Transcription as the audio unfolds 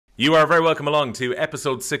You are very welcome along to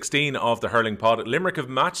episode 16 of the Hurling Pod. Limerick have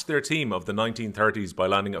matched their team of the 1930s by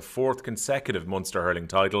landing a fourth consecutive Munster hurling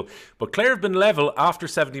title, but Clare have been level after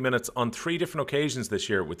 70 minutes on 3 different occasions this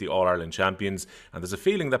year with the All-Ireland champions, and there's a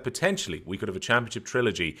feeling that potentially we could have a championship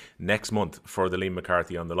trilogy next month for the Liam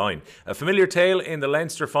McCarthy on the line. A familiar tale in the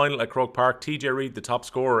Leinster final at Croke Park. TJ Reid, the top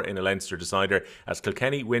scorer in a Leinster decider, as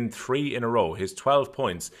Kilkenny win 3 in a row, his 12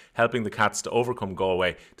 points helping the Cats to overcome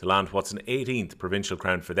Galway to land what's an 18th provincial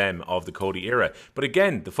crown for them of the Cody era. But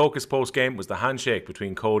again, the focus post-game was the handshake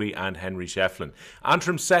between Cody and Henry Shefflin.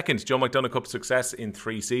 Antrim's second Joe McDonagh Cup success in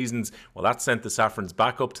 3 seasons. Well, that sent the Saffrons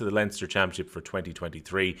back up to the Leinster Championship for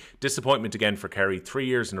 2023. Disappointment again for Kerry, 3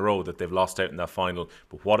 years in a row that they've lost out in that final,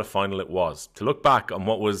 but what a final it was. To look back on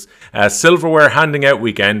what was a silverware handing out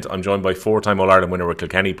weekend, I'm joined by 4-time All-Ireland winner with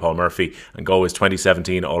Kilkenny, Paul Murphy, and Galway's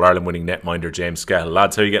 2017 All-Ireland winning netminder, James Skehill.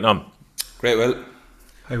 Lads, how are you getting on? Great, Will.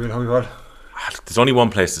 Hi, Will. How are you all? There's only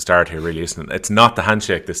one place to start here, really, isn't it? It's not the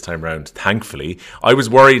handshake this time round, thankfully. I was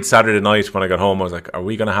worried Saturday night when I got home. I was like, are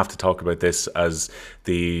we going to have to talk about this as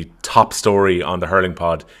the top story on the Hurling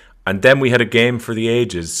Pod? And then we had a game for the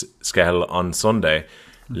ages, Skehill, on Sunday.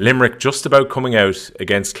 Limerick just about coming out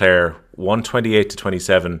against Clare,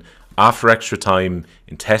 128-27, after extra time,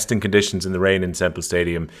 in testing conditions in the rain in Semple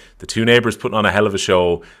Stadium. The two neighbours putting on a hell of a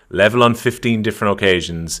show, level on 15 different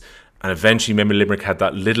occasions. And eventually maybe Limerick had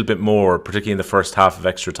that little bit more, particularly in the first half of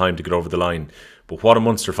extra time, to get over the line. But what a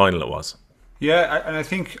Munster final it was. Yeah, and I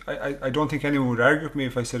think I don't think anyone would argue with me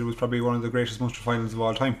if I said it was probably one of the greatest Munster finals of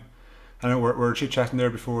all time. And we're chit-chatting there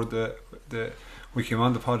before we came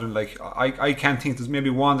on the pod, and like I can't think there's maybe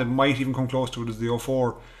one that might even come close to it as the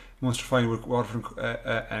 04 Munster final with Waterford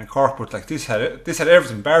and Cork. But like this had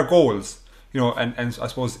everything, bar goals. You know, and I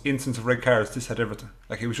suppose instance of red cards, this had everything.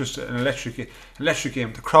 Like, it was just an electric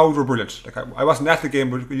game. The crowd were brilliant. Like, I wasn't at the game,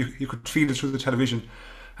 but you could feel it through the television.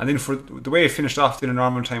 And then for the way it finished off in a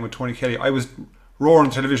normal time with Tony Kelly, I was roaring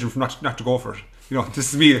the television for not to go for it. You know,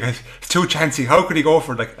 this is me. Like, it's too chancy. How could he go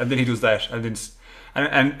for it? Like, and then he does that, and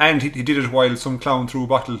then he did it while some clown threw a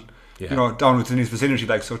bottle, you know, down within his vicinity.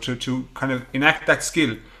 Like, so to kind of enact that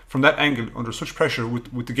skill from that angle under such pressure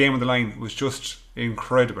with the game on the line was just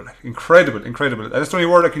incredible. That's the only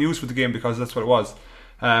word I can use for the game, because that's what it was.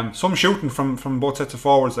 Some shooting from both sets of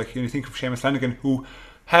forwards. Like, you think of Seamus Flanagan, who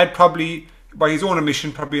had probably, by his own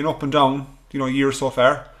admission, probably an up and down, year so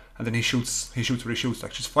far, and then he shoots where he shoots.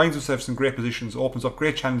 Like, just finds himself in great positions, opens up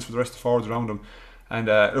great challenges for the rest of the forwards around him. And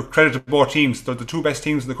look, credit to both teams. They're the 2 best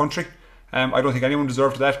teams in the country. I don't think anyone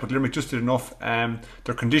deserved that, but Limerick just did enough.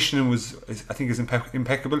 Their conditioning is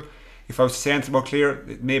impeccable. If I was to say anything about Clare,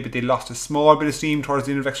 maybe they lost a small bit of steam towards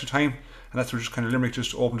the end of extra time, and that's where just kind of Limerick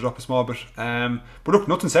just opened it up a small bit. But look,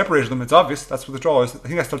 nothing separated them. It's obvious. That's what the draw is. I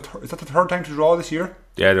think is that the 3rd time to draw this year?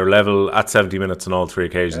 Yeah, they're level at 70 minutes on all 3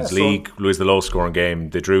 occasions. League was the low scoring game.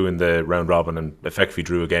 They drew in the round robin and effectively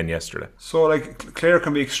drew again yesterday. So like, Clare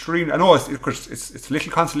can be extremely, I know it's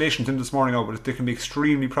little consolation to them this morning now, but they can be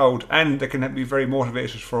extremely proud, and they can be very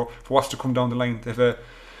motivated for what's to come down the line. They've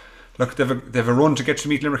a run to get to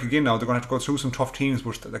meet Limerick again now. They're going to have to go through some tough teams,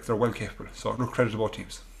 but like, they're well capable. So look, credit to both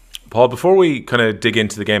teams. Paul, before we kind of dig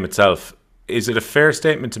into the game itself, is it a fair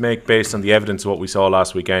statement to make, based on the evidence of what we saw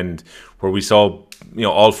last weekend, where we saw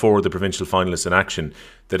all 4 of the provincial finalists in action,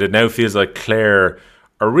 that it now feels like Clare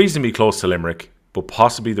are reasonably close to Limerick, but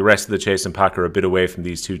possibly the rest of the chase and pack are a bit away from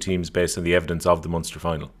these 2 teams based on the evidence of the Munster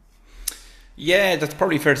final? Yeah, that's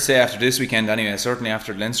probably fair to say after this weekend anyway. Certainly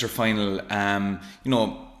after the Leinster final,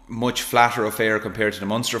 much flatter affair compared to the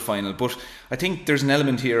Munster final. But I think there's an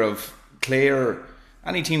element here of Clare,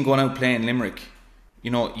 any team going out playing Limerick,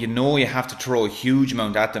 you have to throw a huge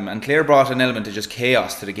amount at them. And Clare brought an element of just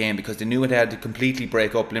chaos to the game, because they knew it had to completely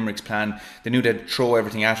break up Limerick's plan. They knew they'd throw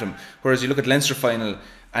everything at him. Whereas you look at the Leinster final,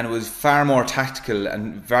 and it was far more tactical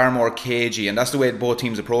and far more cagey, and that's the way both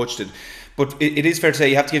teams approached it. But it is fair to say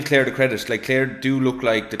you have to give Clare the credit. Like, Clare do look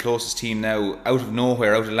like the closest team now, out of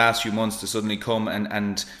nowhere, out of the last few months, to suddenly come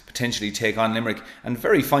and potentially take on Limerick. And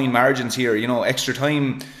very fine margins here. Extra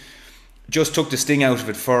time just took the sting out of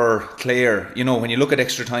it for Clare. When you look at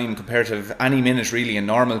extra time compared to any minute really in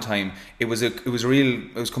normal time, it was a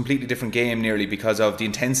completely different game nearly, because of the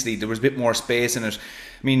intensity. There was a bit more space in it.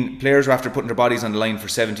 I mean, players were after putting their bodies on the line for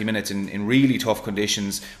 70 minutes in really tough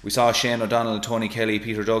conditions. We saw Shane O'Donnell, Tony Kelly,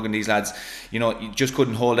 Peter Duggan, these lads, you just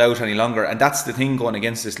couldn't hold out any longer. And that's the thing going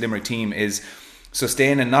against this Limerick team, is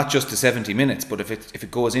sustaining not just the 70 minutes, but if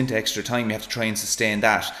it goes into extra time, you have to try and sustain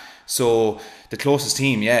that. So the closest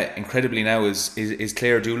team, incredibly now is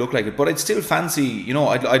Clare. Do look like it, but I'd still fancy,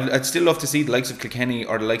 I'd still love to see the likes of Kilkenny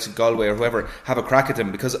or the likes of Galway or whoever have a crack at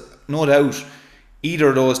them, because no doubt either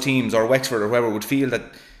of those teams, or Wexford or whoever, would feel that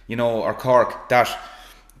or Cork, that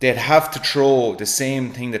they'd have to throw the same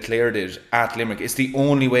thing that Clare did at Limerick. It's the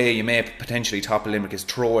only way you may potentially topple Limerick, is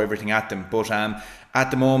throw everything at them. But at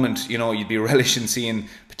the moment, you'd be relishing seeing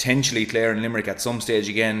potentially Clare and Limerick at some stage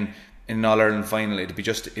again in an All-Ireland final. It'd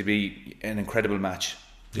be an incredible match.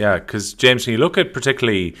 Yeah, because James, when you look at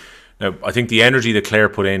particularly, I think the energy that Clare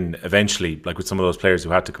put in eventually, like with some of those players who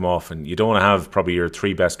had to come off, and you don't want to have probably your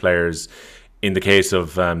three best players in the case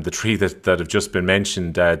of the three that have just been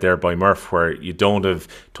mentioned there by Murph, where you don't have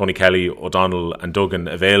Tony Kelly, O'Donnell and Duggan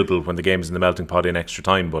available when the game is in the melting pot in extra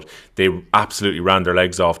time, but they absolutely ran their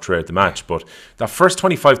legs off throughout the match. But that first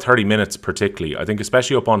 25-30 minutes particularly, I think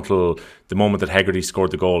especially up until the moment that Hegarty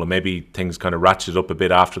scored the goal, and maybe things kind of ratcheted up a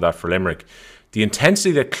bit after that for Limerick, the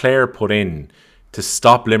intensity that Clare put in to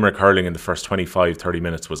stop Limerick hurling in the first 25-30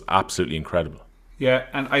 minutes was absolutely incredible. Yeah,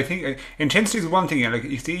 and I think intensity is one thing. Like,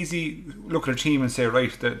 it's easy look at a team and say,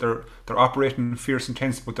 right, they're operating fierce,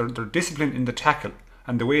 intense, but they're disciplined in the tackle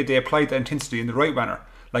and the way they applied the intensity in the right manner.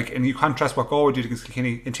 Like, and you contrast what Galway did against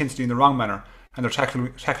Kilkenny, intensity in the wrong manner, and their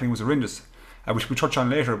tackling was horrendous, which we'll touch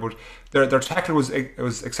on later. But their tackle was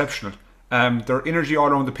exceptional. Their energy all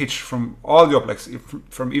around the pitch, from all the up, like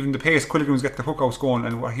from even the pace Quilligan was getting the hook outs going,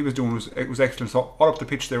 and what he was doing was excellent. So all up the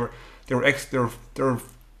pitch, they were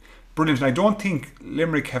brilliant. And I don't think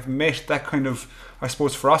Limerick have met that kind of, I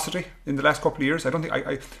suppose, ferocity in the last couple of years. I don't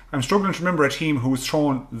think I'm struggling to remember a team who was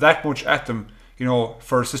thrown that much at them,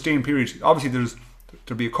 for a sustained period. Obviously,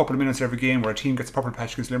 there'll be a couple of minutes every game where a team gets a proper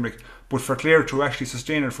patch against Limerick, but for Clare to actually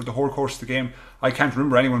sustain it for the whole course of the game, I can't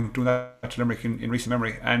remember anyone doing that to Limerick in recent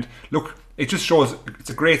memory. And look, it just shows it's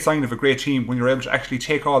a great sign of a great team when you're able to actually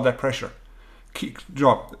take all that pressure, take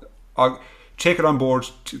it on board.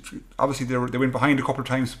 Obviously, they went behind a couple of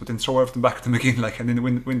times, but then throw everything back at them again, and then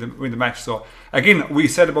win the match. So again, we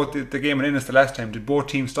said about the game in Ennis the last time. Did both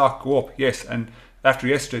teams' stock go up? Yes. And after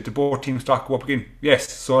yesterday, did both teams' stock go up again? Yes.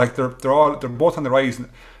 So like they're both on the rise,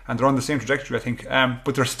 and they're on the same trajectory, I think.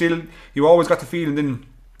 But they're still, you always got the feeling then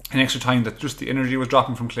in extra time that just the energy was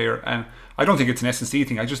dropping from Clare. And I don't think it's an S&C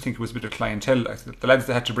thing. I just think it was a bit of clientele. The lads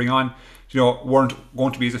they had to bring on, weren't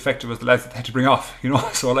going to be as effective as the lads that they had to bring off.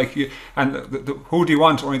 So like, who do you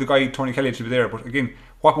want? Only the guy Tony Kelly to be there. But again,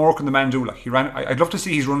 what more can the man do? Like, he ran. I'd love to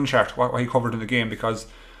see his running chart, what he covered in the game, because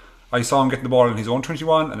I saw him getting the ball in his own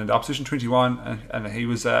 21 and in the opposition 21, and he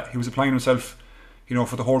was applying himself,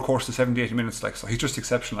 for the whole course of 70-80 minutes. Like, so he's just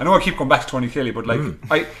exceptional. I know I keep going back to Tony Kelly, but like,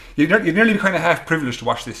 you're nearly kind of half privileged to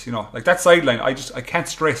watch this. Like that sideline, I can't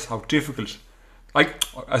stress how difficult,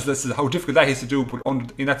 how difficult that is to do. But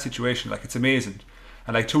in that situation, like, it's amazing.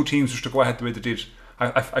 And like, two teams just to go ahead the way they did,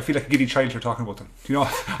 I feel like a giddy child here talking about them.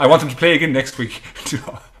 I want them to play again next week.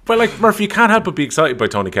 But like, Murphy, you can't help but be excited by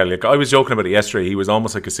Tony Kelly. Like, I was joking about it yesterday. He was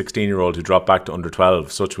almost like a 16-year-old who dropped back to under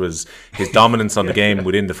 12. Such was his dominance on the game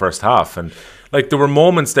within the first half. And like, there were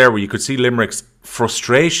moments there where you could see Limerick's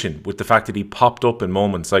frustration with the fact that he popped up in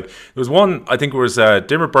moments. Like, there was one, I think it was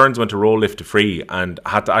Diarmaid Byrnes went to roll lift to free and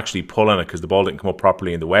had to actually pull on it because the ball didn't come up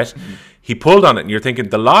properly in the wet. He pulled on it, and you're thinking,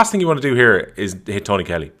 the last thing you want to do here is hit Tony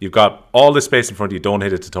Kelly. You've got all this space in front of you, don't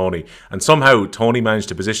hit it to Tony. And somehow Tony managed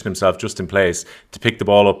to position himself just in place to pick the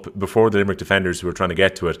ball up before the Limerick defenders who were trying to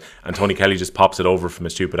get to it, and Tony Kelly just pops it over from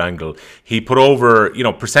a stupid angle. He put over,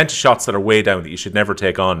 percentage shots that are way down that you should never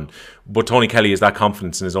take on, but Tony Kelly has that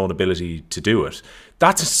confidence in his own ability to do it.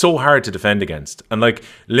 That's so hard to defend against. And like,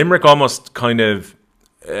 Limerick almost kind of,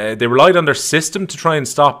 they relied on their system to try and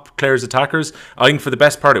stop Clare's attackers. I think for the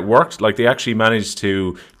best part it worked. Like, they actually managed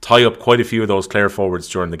to tie up quite a few of those Clare forwards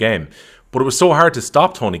during the game. But it was so hard to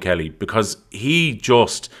stop Tony Kelly because he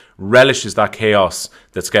just relishes that chaos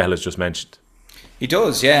that Skehill has just mentioned. He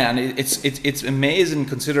does, yeah, and it's amazing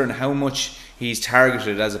considering how much he's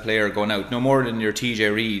targeted as a player going out. No more than your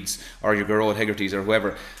TJ Reids or your Garrod Hegartys or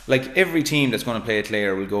whoever. Like, every team that's going to play a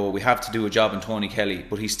Clare will go, we have to do a job in Tony Kelly,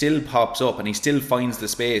 but he still pops up and he still finds the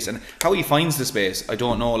space. And how he finds the space, I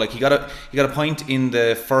don't know. Like, he got a point in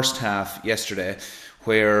the first half yesterday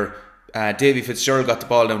where Davy Fitzgerald got the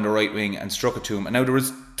ball down the right wing and struck it to him. And now there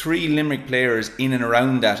was 3 Limerick players in and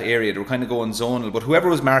around that area. They were kind of going zonal, but whoever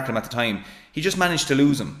was marking him at the time, he just managed to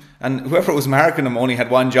lose him. And whoever was marking him only had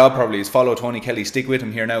one job probably, is follow Tony Kelly, stick with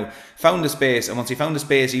him here now. Found the space, and once he found the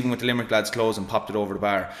space, even with the Limerick lads close, and popped it over the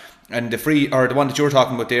bar. And the free, or the one that you were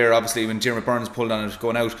talking about there, obviously when Diarmaid Byrnes pulled on it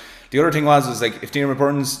going out, the other thing was like, if Diarmaid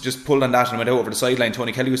Byrnes just pulled on that and went out over the sideline,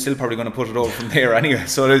 Tony Kelly was still probably going to put it over from there anyway.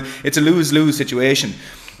 So it's a lose-lose situation.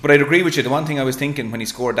 But I'd agree with you, the one thing I was thinking when he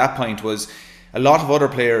scored that point was, a lot of other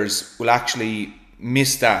players will actually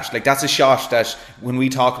miss that. Like, that's a shot that when we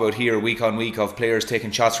talk about here week on week of players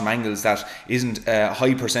taking shots from angles, that isn't a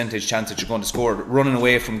high percentage chance that you're going to score. Running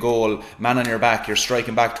away from goal, man on your back, you're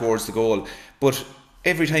striking back towards the goal. But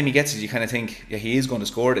every time he gets it, you kind of think, yeah, he is going to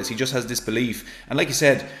score this. He just has this belief. And like you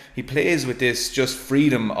said, he plays with this just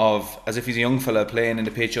freedom of, as if he's a young fella playing in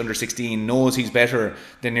the pitch under 16, knows he's better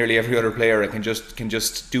than nearly every other player and can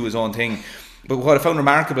just do his own thing. But what I found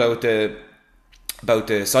remarkable about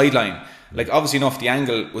the sideline, like, obviously enough, the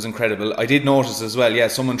angle was incredible. I did notice as well, yeah,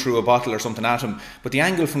 someone threw a bottle or something at him, but the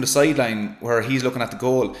angle from the sideline where he's looking at the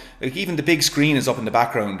goal, like, even the big screen is up in the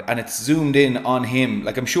background and it's zoomed in on him.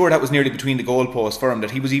 Like, I'm sure that was nearly between the goalposts for him,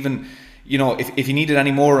 that he was even, you know, if he needed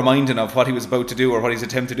any more reminding of what he was about to do or what he's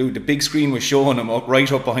attempting to do, the big screen was showing him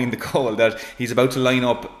right up behind the goal that he's about to line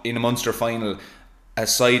up in a Munster final a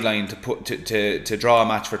sideline to draw a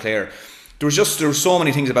match for Clare. There was so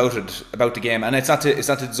many things about the game, and it's not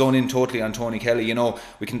to zone in totally on Tony Kelly. You know,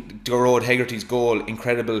 we can Gerard Hegarty's goal,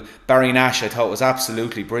 incredible. Barry Nash, I thought, was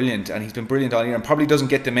absolutely brilliant, and he's been brilliant all year, and probably doesn't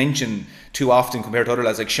get the mention too often compared to other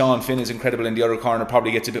lads. Like Sean Finn is incredible in the other corner,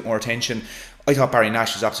 probably gets a bit more attention. I thought Barry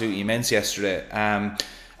Nash was absolutely immense yesterday.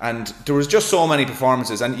 And there was just so many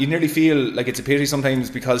performances, and you nearly feel like it's a pity sometimes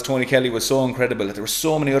because Tony Kelly was so incredible that there were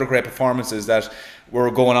so many other great performances that were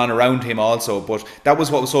going on around him also. But that was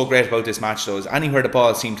what was so great about this match, though, is anywhere the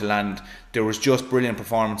ball seemed to land, there was just brilliant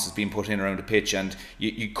performances being put in around the pitch, and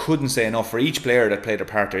you couldn't say enough for each player that played their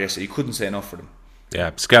part there yesterday. You couldn't say enough for them. Yeah,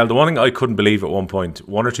 Skehill, the one thing I couldn't believe at one point,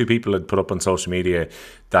 one or two people had put up on social media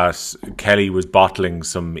that Kelly was bottling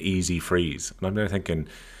some easy frees, and I'm there thinking,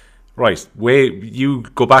 right, you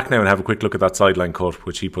go back now and have a quick look at that sideline cut,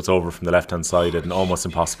 which he puts over from the left-hand side at an almost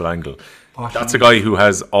impossible angle. That's a guy who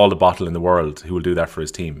has all the bottle in the world who will do that for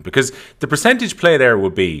his team. Because the percentage play there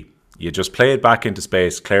would be, you just play it back into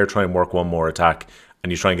space, Clare try and work one more attack,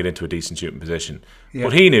 and you try and get into a decent shooting position. Yeah.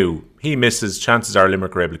 But he knew, he misses, chances are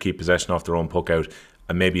Limerick are able to keep possession off their own puck out,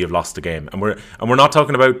 and maybe have lost the game. And we're not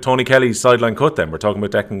talking about Tony Kelly's sideline cut then. We're talking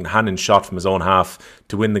about Declan Hannon's shot from his own half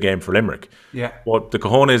to win the game for Limerick. Yeah. But the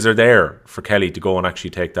cojones are there for Kelly to go and actually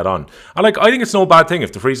take that on. I think it's no bad thing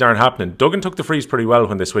if the frees aren't happening. Duggan took the frees pretty well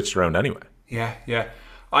when they switched around anyway. Yeah.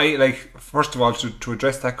 I like, first of all, to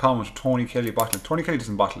address that comment, Tony Kelly bottling. Tony Kelly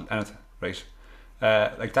doesn't bottle anything, right?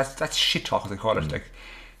 Like that's shit talk, as they call it. Like,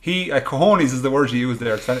 he, cojones is the word he used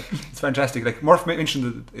there. It's fantastic. Like Murph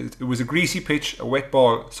mentioned, that it was a greasy pitch, a wet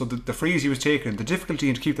ball. So the freeze he was taking, the difficulty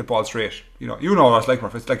in to keep the ball straight. You know what it's like,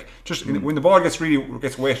 Murph. It's like just when the ball gets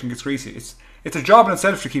wet and gets greasy. It's a job in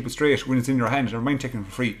itself to keep it straight when it's in your hand. Never mind taking it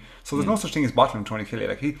for free. So there's no such thing as bottling Tony Kelly.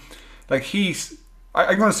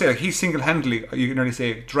 I'm going to say, like, he's single-handedly, you can nearly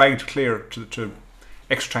say, dragged Clare to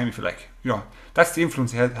extra time, if you like. You know, that's the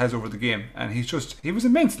influence he has over the game, and he was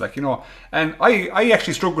immense, like, you know. And I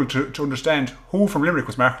actually struggled to understand who from Limerick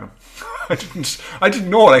was marking him. I didn't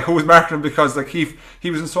know, like, who was marking him, because, like, he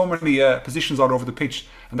was in so many positions all over the pitch,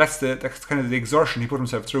 and that's kind of the exertion he put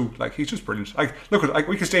himself through. Like, he's just brilliant. Like, look,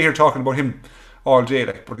 we could stay here talking about him all day,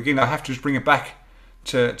 like, but again, I have to just bring it back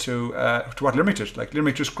to what Limerick did. Like,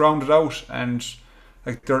 Limerick just grounded out, and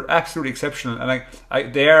like, they're absolutely exceptional, and like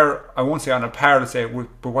I won't say on a par to say,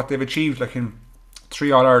 but what they've achieved, like, in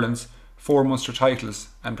 3 All-Irelands, 4 Munster titles,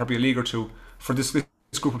 and probably a league or two for this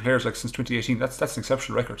group of players, like, since 2018, that's an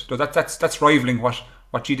exceptional record. So that's rivaling what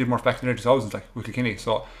G did more back in the early 2000s, like, with Kilkenny.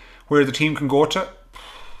 So where the team can go to,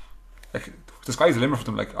 like, the sky's the limit for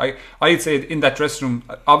them. Like, I'd say in that dressing room,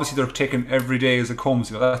 obviously they're taking every day as it comes.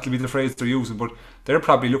 You know, that'll be the phrase they're using, but they're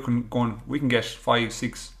probably going, we can get 5,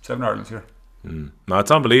 6, 7 Irelands here. No,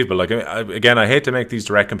 it's unbelievable. Like, again, I hate to make these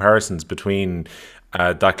direct comparisons between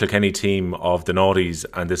that Kilkenny team of the noughties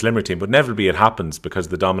and this Limerick team, but inevitably it happens because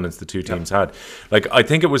of the dominance the two teams had. Like, I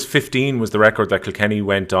think it was 15 was the record that Kilkenny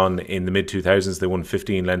went on in the mid-2000s. They won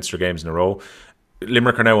 15 Leinster games in a row.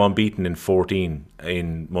 Limerick are now unbeaten in 14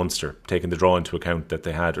 in Munster, taking the draw into account that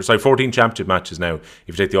they had. 14 championship matches now, if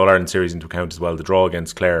you take the All-Ireland series into account as well, the draw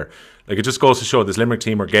against Clare. Like, it just goes to show this Limerick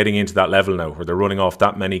team are getting into that level now where they're running off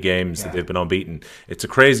that many games that they've been unbeaten. It's a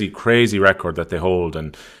crazy, crazy record that they hold,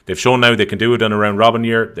 and they've shown now they can do it in a round-robin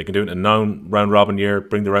year, they can do it in a non-round-robin year,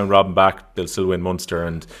 bring the round-robin back, they'll still win Munster,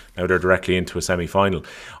 and now they're directly into a semi-final.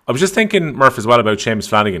 I was just thinking, Murph, as well about Seamus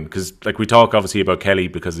Flanagan, because, like, we talk obviously about Kelly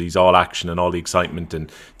because he's all action and all the excitement,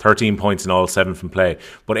 and 13 points in all, 7 from play,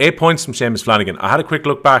 but 8 points from Seamus Flanagan. I had a quick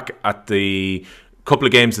look back at the couple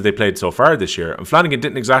of games that they played so far this year, and Flanagan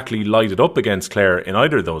didn't exactly light it up against Clare in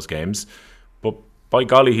either of those games, but by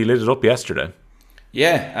golly, he lit it up yesterday.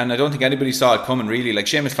 Yeah, and I don't think anybody saw it coming, really. Like,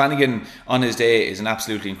 Seamus Flanagan on his day is an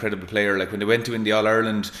absolutely incredible player. Like, when they went to win the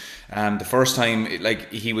All-Ireland The first time,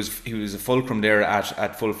 like, he was a fulcrum there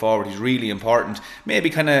at full forward. He's really important. Maybe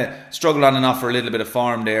kind of struggled on and off for a little bit of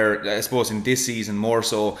form there, I suppose, in this season more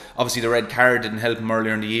so. Obviously the red card didn't help him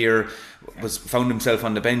earlier in the year. Found himself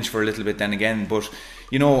on the bench for a little bit then again. But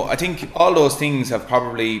you know, I think all those things have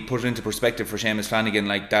probably put it into perspective for Seamus Flanagan,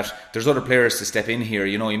 like that there's other players to step in here.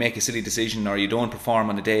 You know, you make a silly decision or you don't perform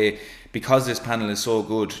on the day, because this panel is so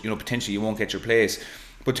good, you know, potentially you won't get your place.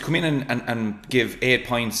 But to come in and give 8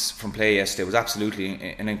 points from play yesterday was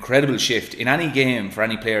absolutely an incredible shift. In any game, for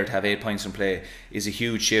any player to have 8 points from play is a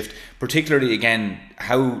huge shift. Particularly, again,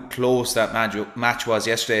 how close that match was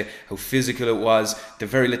yesterday, how physical it was, the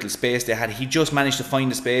very little space they had. He just managed to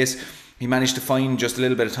find the space. He managed to find just a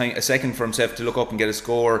little bit of time, a second for himself to look up and get a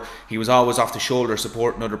score. He was always off the shoulder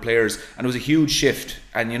supporting other players, and it was a huge shift.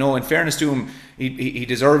 And you know, in fairness to him, he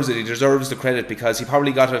deserves it. He deserves the credit, because he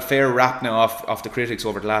probably got a fair rap now off the critics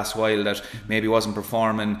over the last while, that maybe wasn't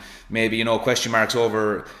performing, maybe, you know, question marks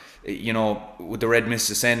over, you know, would the red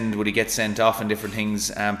mist ascend, would he get sent off and different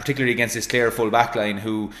things, particularly against this Clare full back line,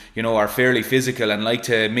 who, you know, are fairly physical and like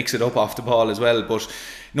to mix it up off the ball as well. But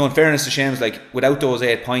no, in fairness to Seamus, like, without those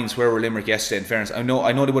 8 points, where were Limerick yesterday? In fairness, I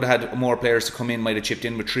know they would have had more players to come in, might have chipped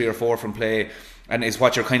in with 3 or 4 from play, and is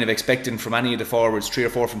what you're kind of expecting from any of the forwards. 3 or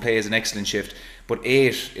 4 from play is an excellent shift, but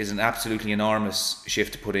 8 is an absolutely enormous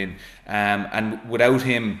shift to put in, and without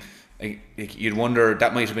him, you'd wonder,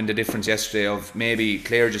 that might have been the difference yesterday, of maybe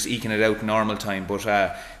Clare just eking it out in normal time.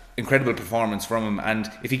 But incredible performance from him, and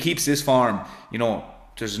if he keeps this form, you know,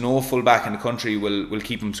 there's no full back in the country will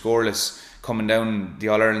keep him scoreless coming down the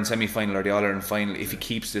All-Ireland semi-final or the All-Ireland final, if he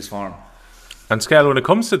keeps this form. And Skehill, when it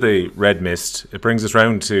comes to the red mist, it brings us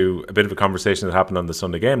round to a bit of a conversation that happened on the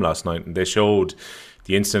Sunday game last night, and they showed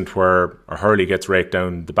the instant where Hurley gets raked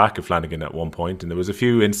down the back of Flanagan at one point, and there was a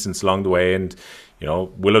few instances along the way, and you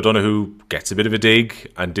know, Will O'Donoghue gets a bit of a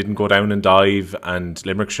dig and didn't go down and dive, and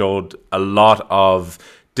Limerick showed a lot of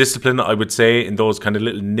discipline, I would say, in those kind of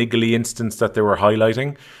little niggly instances that they were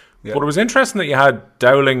highlighting. Yeah. But it was interesting that you had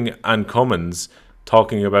Dowling and Cummins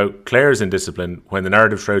talking about Clare's indiscipline when the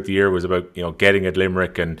narrative throughout the year was about, you know, getting at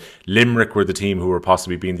Limerick, and Limerick were the team who were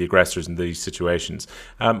possibly being the aggressors in these situations.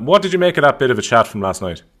 What did you make of that bit of a chat from last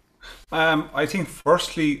night? I think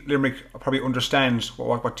firstly, Limerick probably understands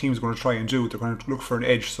what teams are going to try and do. They're going to look for an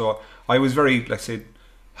edge. So I was very, let's say,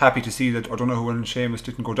 happy to see that O'Donoghue and Seamus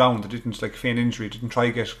didn't go down. They didn't like feign injury, didn't try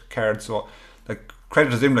to get cards. So like,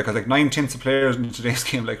 credit to them, like 9/10 of players in today's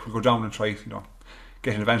game like will go down and try, you know,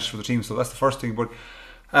 get an advantage for the team. So that's the first thing. But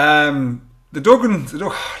the Duggins,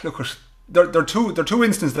 look, there are two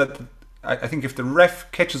instances that I think if the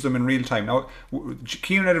ref catches them in real time. Now,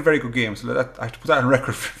 Cian had a very good game, so that, I have to put that on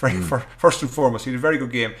record first and foremost. He had a very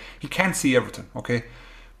good game. He can't see everything, okay?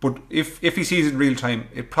 But if he sees it in real time,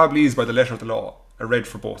 it probably is by the letter of the law a red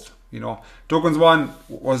for both. You know, Duggins one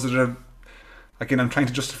was it a. Again, I'm trying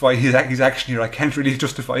to justify his action here. I can't really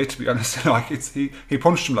justify it, to be honest. Like, he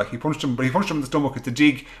punched him, but he punched him in the stomach. It's a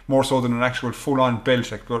dig more so than an actual full-on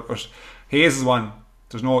belt. Like, but Hayes' one,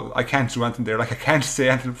 there's no, I can't do anything there. Like, I can't say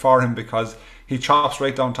anything for him because he chops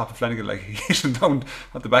right down top of Flanagan. Like, he hit him down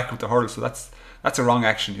at the back of the hurl. So that's a wrong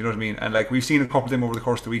action. You know what I mean? And like, we've seen a couple of them over the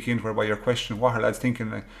course of the weekend, whereby you're questioning what are lads thinking.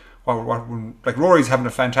 Like Rory's having a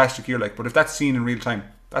fantastic year. Like, but if that's seen in real time,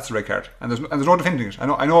 that's a red card, and there's no defending it.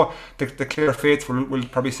 I know the Clare faithful will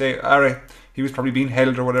probably say, alright, he was probably being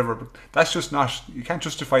held or whatever, but that's just not, you can't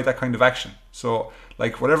justify that kind of action. So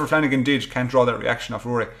like, whatever Flanagan did can't draw that reaction off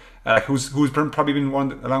Rory, who's probably been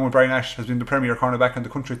one, along with Brian Ash, has been the premier cornerback in the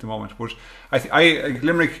country at the moment. But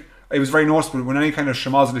Limerick, it was very noticeable when any kind of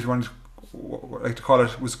schmozzle, if you want to like to call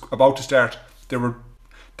it, was about to start.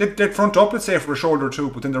 They'd front up, let's say, for a shoulder or two,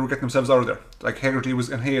 but then they were getting themselves out of there. Like Hegarty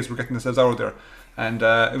and Hayes were getting themselves out of there, and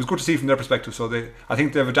it was good to see from their perspective. So I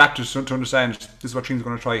think they've adapted to understand this is what teams are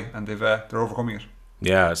going to try, and they're overcoming it.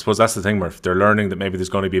 Yeah, I suppose that's the thing, Murph. They're learning that maybe there's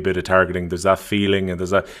going to be a bit of targeting. There's that feeling, and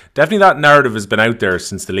there's definitely that narrative has been out there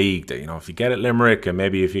since the league that, you know, if you get at Limerick, and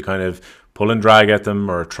maybe if you kind of pull and drag at them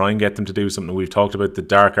or try and get them to do something. We've talked about the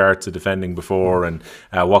dark arts of defending before and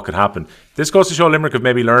what could happen. This goes to show Limerick have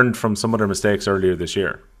maybe learned from some of their mistakes earlier this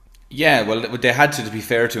year. Yeah, well, they had to be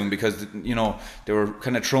fair to him, because, you know, they were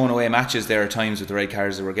kind of throwing away matches there at times with the red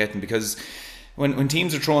cards they were getting, because when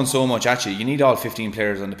teams are throwing so much at you, you need all 15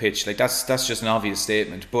 players on the pitch. Like, that's just an obvious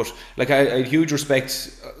statement. But like, I had huge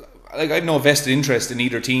respect. Like, I have no vested interest in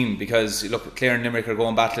either team, because look, Clare and Limerick are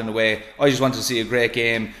going battling away. I just want to see a great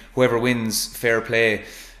game. Whoever wins, fair play.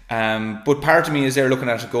 But part of me is there looking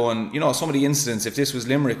at it going, some of the incidents, if this was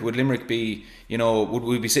Limerick, would Limerick be, would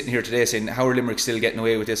we be sitting here today saying, how are Limerick still getting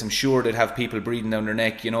away with this? I'm sure they'd have people breathing down their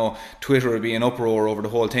neck, Twitter would be an uproar over the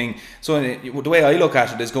whole thing. So the way I look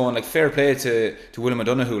at it is going, like, fair play to William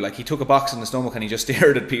O'Donoghue. Like, he took a box in the stomach and he just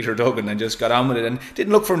stared at Peter Duggan and just got on with it and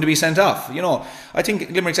didn't look for him to be sent off. I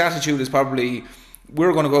think Limerick's attitude is probably,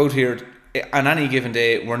 we're going to go out here on any given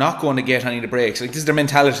day, we're not going to get any of the breaks. Like, this is their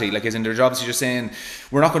mentality, like, as in their jobs, just saying,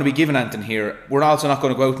 we're not going to be given anything here. We're also not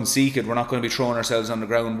going to go out and seek it. We're not going to be throwing ourselves on the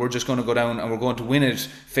ground. We're just going to go down and we're going to win it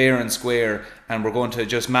fair and square, and we're going to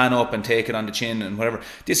just man up and take it on the chin and whatever.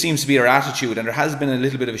 This seems to be their attitude, and there has been a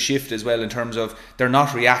little bit of a shift as well in terms of they're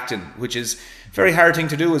not reacting, which is a very hard thing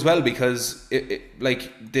to do as well, because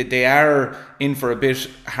they are in for a bit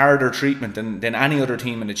harder treatment than any other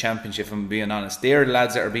team in the championship, if I'm being honest. They're the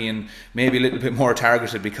lads that are being maybe a little bit more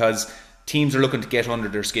targeted because teams are looking to get under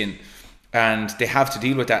their skin, and they have to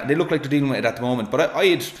deal with that. They look like they're dealing with it at the moment. But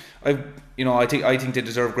I think they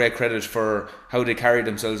deserve great credit for how they carried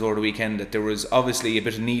themselves over the weekend. That there was obviously a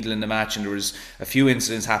bit of needle in the match, and there was a few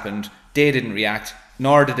incidents happened. They didn't react,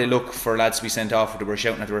 nor did they look for lads to be sent off or they were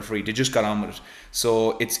shouting at the referee. They just got on with it.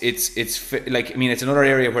 So it's like, I mean, it's another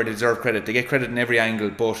area where they deserve credit. They get credit in every angle,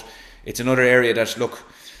 but it's another area that, look,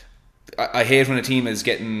 I hate when a team is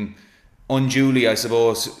getting unduly, I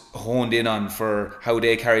suppose, honed in on for how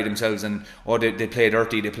they carry themselves and they play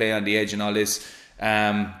dirty, they play on the edge and all this.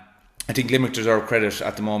 I think Limerick deserve credit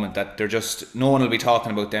at the moment, that they're just, no one will be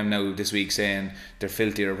talking about them now this week saying they're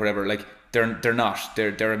filthy or whatever. Like, they're not.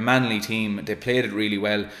 They're a manly team. They played it really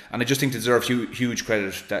well, and I just think they deserve huge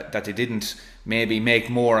credit that they didn't maybe make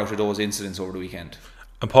more out of those incidents over the weekend.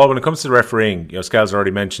 And Paul, when it comes to the refereeing, Scales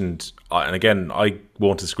already mentioned, and again, I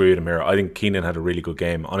won't disagree with him here, I think Keenan had a really good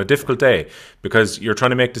game on a difficult day, because you're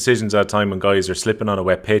trying to make decisions at a time when guys are slipping on a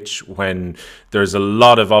wet pitch, when there's a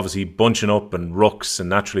lot of obviously bunching up and rucks, and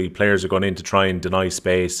naturally players are going in to try and deny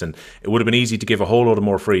space, and it would have been easy to give a whole load of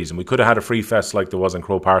more frees, and we could have had a free fest like there was in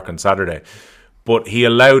Croke Park on Saturday. But he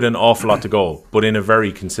allowed an awful lot to go, but in a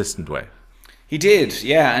very consistent way. He did,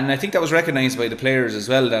 yeah, and I think that was recognised by the players as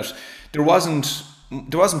well, that there wasn't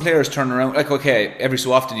players turning around, like, okay, every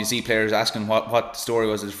so often you see players asking what the story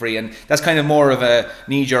was as free, and that's kind of more of a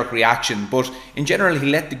knee-jerk reaction. But in general, he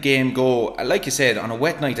let the game go. Like you said, on a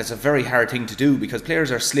wet night, that's a very hard thing to do, because players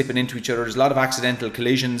are slipping into each other. There's a lot of accidental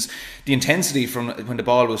collisions. The intensity from when the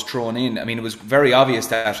ball was thrown in, I mean, it was very obvious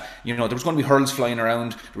that, there was going to be hurls flying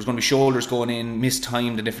around, there was going to be shoulders going in,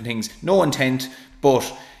 mistimed and different things. No intent, but,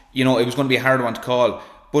 it was going to be a hard one to call.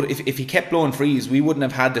 But if he kept blowing frees, we wouldn't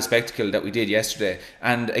have had the spectacle that we did yesterday.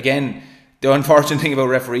 And again, the unfortunate thing about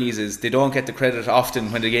referees is they don't get the credit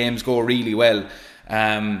often when the games go really well.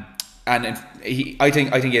 I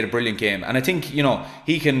think he had a brilliant game, and I think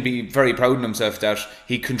he can be very proud of himself that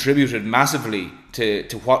he contributed massively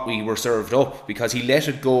to what we were served up, because he let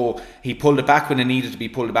it go, he pulled it back when it needed to be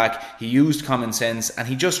pulled back, he used common sense, and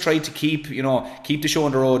he just tried to keep the show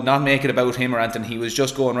on the road, not make it about him or anything. He was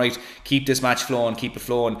just going, right, keep this match flowing, keep it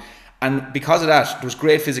flowing. And because of that, there was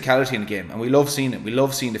great physicality in the game, and we love seeing it. We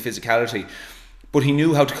love seeing the physicality. But he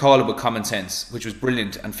knew how to call it with common sense, which was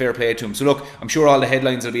brilliant, and fair play to him. So look, I'm sure all the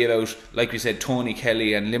headlines will be about, like we said, Tony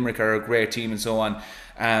Kelly and Limerick are a great team and so on.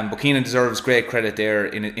 But Keenan deserves great credit there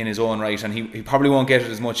in his own right, and he probably won't get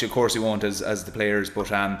it as much, of course he won't, as the players.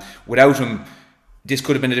 But without him, this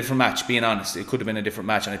could have been a different match, being honest. It could have been a different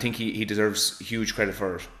match, and I think he deserves huge credit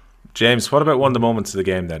for it. James, what about one of the moments of the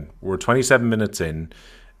game then? We're 27 minutes in.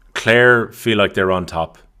 Clare feel like they're on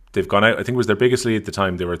top. They've gone out, I think it was their biggest lead at the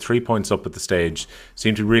time. They were 3 points up at the stage,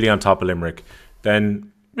 seemed to be really on top of Limerick.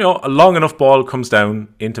 Then, a long enough ball comes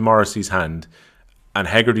down into Morrissey's hand, and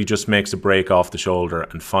Hegarty just makes a break off the shoulder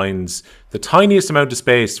and finds the tiniest amount of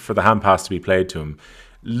space for the hand pass to be played to him.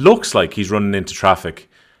 Looks like he's running into traffic.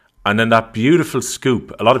 And then that beautiful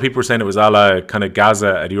scoop. A lot of people were saying it was a la kind of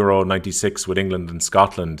Gaza at Euro 96 with England and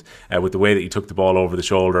Scotland, with the way that he took the ball over the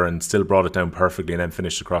shoulder and still brought it down perfectly and then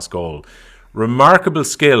finished across goal. Remarkable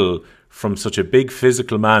skill from such a big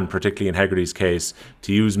physical man, particularly in Hegarty's case,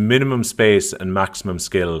 to use minimum space and maximum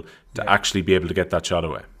skill to actually be able to get that shot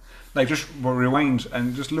away. Like, just rewind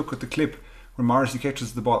and just look at the clip where Morrissey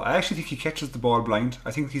catches the ball. I actually think he catches the ball blind.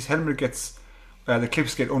 I think his helmet gets, the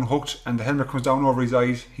clips get unhooked and the helmet comes down over his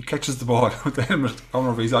eyes. He catches the ball with the helmet down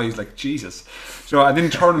over his eyes, like, Jesus. So, and then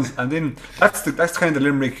turns, and then that's kind of the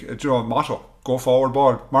Limerick motto: go forward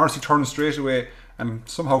ball. Morrissey turns straight away and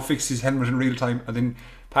somehow fixed his helmet in real time, and then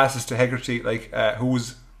passes to Hegarty, who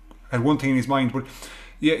had one thing in his mind. But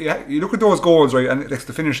yeah, you look at those goals, right, and it's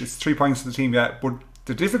the finish. It's 3 points to the team, yeah. But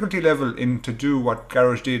the difficulty level to do what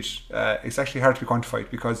Garage did, it's actually hard to be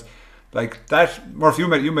quantified, because Like that, Murph,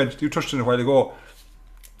 you touched on it a while ago.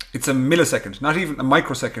 It's a millisecond, not even a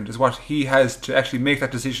microsecond, is what he has to actually make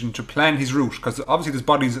that decision, to plan his route, because obviously there's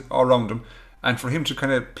bodies all around him, and for him to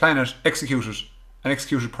kind of plan it, execute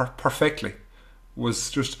it perfectly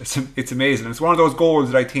was just, it's amazing. And it's one of those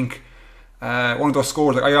goals that I think, one of those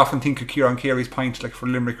scores, like I often think of Cian Carey's point, like for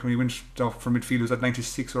Limerick when he went for midfield, it was at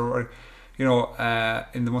 96 or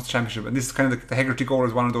in the Munster Championship, and this is kind of the Hegarty goal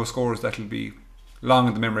is one of those scores that'll be long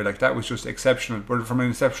in the memory. Like that was just exceptional, but from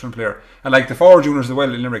an exceptional player. And like the forward juniors as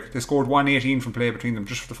well in Limerick, they scored 118 from play between them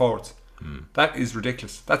just for the forwards. That is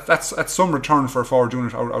ridiculous. That's some return for a forward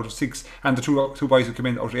junior out of 6, and the two boys who came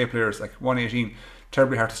in out of 8 players, like 118,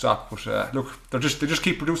 terribly hard to stop. But look, they just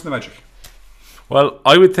keep producing the magic. Well,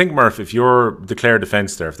 I would think, Murph, if you're the Clare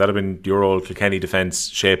defence there, if that had been your old Kilkenny defence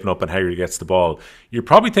shaping up and Harry gets the ball, you're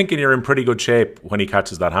probably thinking you're in pretty good shape when he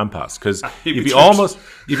catches that hand pass, because you'd be almost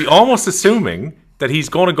assuming that he's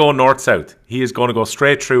going to go north-south. He is going to go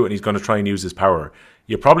straight through and he's going to try and use his power.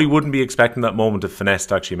 You probably wouldn't be expecting that moment of finesse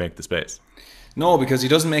to actually make the space. No, because he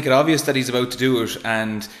doesn't make it obvious that he's about to do it.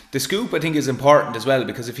 And the scoop, I think, is important as well,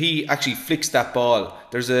 because if he actually flicks that ball,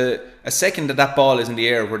 there's a second that ball is in the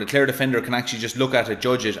air where the Clare defender can actually just look at it,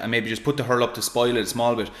 judge it, and maybe just put the hurl up to spoil it a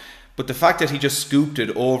small bit. But the fact that he just scooped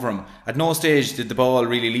it over him, at no stage did the ball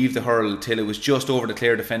really leave the hurl till it was just over the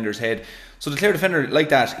Clare defender's head. So the Clare defender, like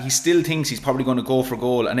that, he still thinks he's probably going to go for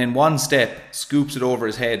goal, and then one step scoops it over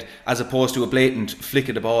his head, as opposed to a blatant flick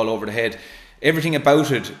of the ball over the head. Everything about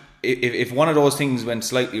it, if one of those things went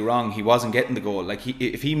slightly wrong, he wasn't getting the goal. Like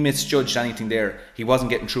if he misjudged anything there, he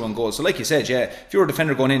wasn't getting through on goal. So like you said, yeah, if you're a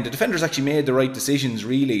defender going in, the defenders actually made the right decisions,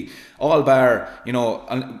 really, all bar,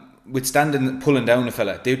 withstanding pulling down a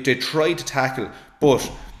fella. They tried to tackle,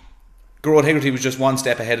 but Gerard Hegarty was just one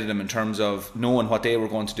step ahead of them in terms of knowing what they were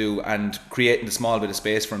going to do and creating the small bit of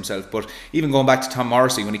space for himself. But even going back to Tom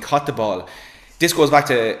Morrissey, when he caught the ball, this goes back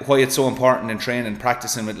to why it's so important in training,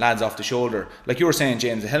 practicing with lads off the shoulder. Like you were saying,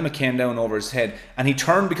 James, the helmet came down over his head and he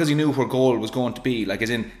turned because he knew where goal was going to be, like as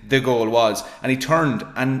in the goal was. And he turned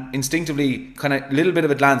and instinctively, kind of a little bit of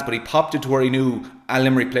a glance, but he popped it to where he knew a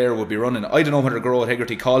Limerick player would be running. I don't know whether Gerard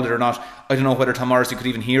Hegarty called it or not. I don't know whether Tom Morrissey could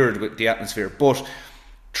even hear it with the atmosphere. But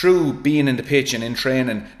through being in the pitch and in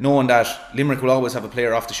training, knowing that Limerick will always have a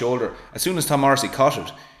player off the shoulder, as soon as Tom Morrissey caught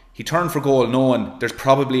it, he turned for goal knowing there's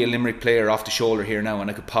probably a Limerick player off the shoulder here now and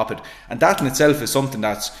I could pop it. And that in itself is something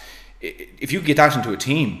that's, if you get that into a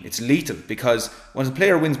team, it's lethal, because when a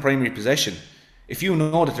player wins primary possession, if you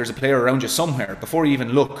know that there's a player around you somewhere, before you even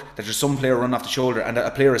look, that there's some player running off the shoulder and that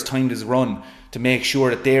a player has timed his run to make sure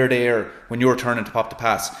that they're there when you're turning to pop the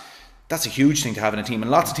pass, that's a huge thing to have in a team.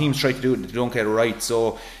 And lots of teams try to do it and they don't get it right.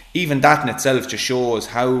 So even that in itself just shows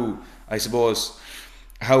how, I suppose,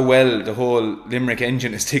 how well the whole Limerick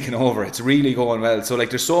engine is taking over. It's really going well. So like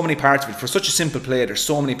there's so many parts of it. For such a simple play, there's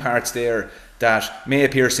so many parts there that may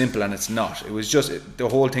appear simple and it's not. It was just, the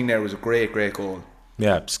whole thing there was a great goal.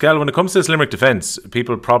 Yeah, Skehill, when it comes to this Limerick defence,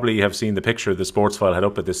 people probably have seen the picture the sports file had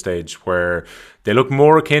up at this stage where they look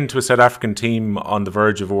more akin to a South African team on the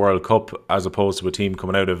verge of a World Cup as opposed to a team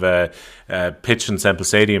coming out of a pitch in Semple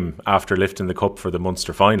Stadium after lifting the cup for the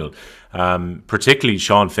Munster final. Particularly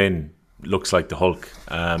Sean Finn looks like the Hulk.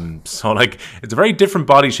 So like it's a very different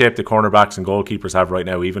body shape the cornerbacks and goalkeepers have right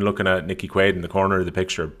now, even looking at Nicky Quaid in the corner of the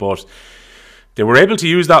picture. But they were able to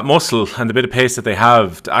use that muscle and the bit of pace that they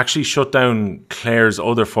have to actually shut down Clare's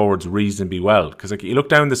other forwards reasonably well. Because like you look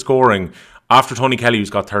down the scoring, after Tony Kelly, who's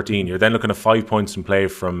got 13, you're then looking at 5 points in play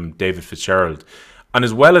from David Fitzgerald. And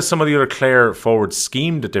as well as some of the other Clare forwards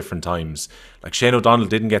schemed at different times, like Shane O'Donnell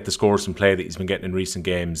didn't get the scores from play that he's been getting in recent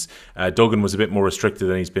games. Duggan was a bit more restricted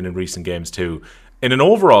than he's been in recent games too. In an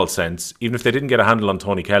overall sense, even if they didn't get a handle on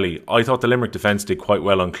Tony Kelly, I thought the Limerick defence did quite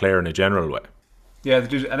well on Clare in a general way. Yeah, they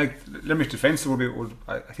did. And Limerick defence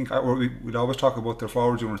we'd always talk about their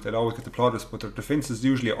forward units. They'd always get the plaudits, but their defence is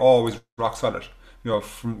usually always rock solid.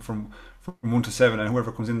 From 1 to 7, and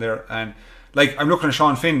whoever comes in there. And like I'm looking at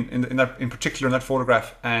Sean Finn in particular in that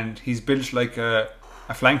photograph, and he's built like a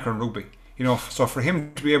flanker in rugby. So for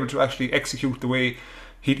him to be able to actually execute the way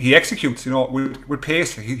he executes, with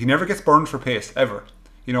pace, he never gets burned for pace ever.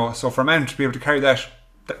 So for a man to be able to carry that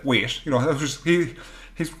weight, that was just,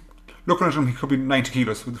 he's looking at him. He could be 90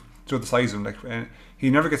 kilos with the size of him, and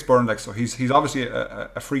he never gets burned. So he's obviously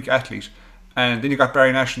a freak athlete. And then you got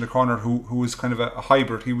Barry Nash in the corner, who was kind of a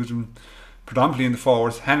hybrid. He was predominantly in the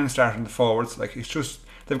forwards. Hannon started in the forwards. Like it's just,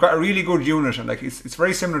 they've got a really good unit, and like it's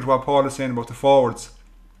very similar to what Paul is saying about the forwards.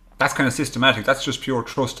 That's kind of systematic. That's just pure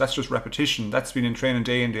trust. That's just repetition. That's been in training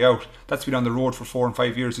day in, day out. That's been on the road for 4 and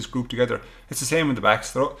 5 years. This group together. It's the same in the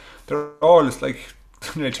backs. They're all just like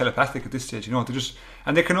nearly telepathic at this stage. You know,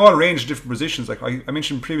 and they can all range different positions. Like I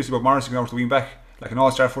mentioned previously about Morrissey going out to wing back, like an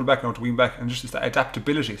all-star full back now to wing back, and just that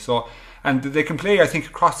adaptability. So, and they can play, I think,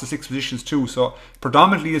 across the 6 positions too. So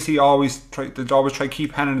predominantly, you see, they always try to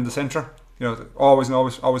keep Hannon in the centre. You know,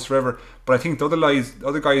 always forever. But I think the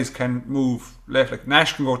other guys can move left. Like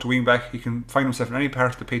Nash can go to wing back. He can find himself in any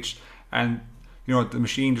part of the pitch, and you know, the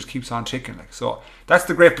machine just keeps on ticking. Like, so that's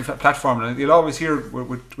the great platform. And you'll always hear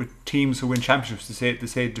with teams who win championships, they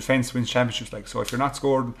say defence wins championships. Like, so if you're not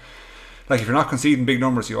scoring, like if you're not conceding big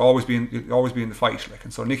numbers, you'll always be in the fight. Like,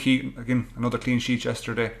 and so Nick Heaton, again, another clean sheet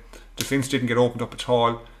yesterday. Defence didn't get opened up at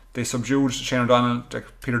all. They subdued Shane O'Donnell. Like,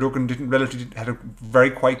 Peter Duggan had a very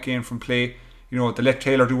quiet game from play. You know, they let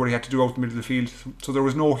Taylor do what he had to do out the middle of the field. So there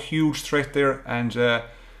was no huge threat there, and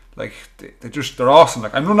like they're awesome.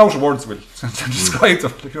 Like, I'm running out of words, Will, to describe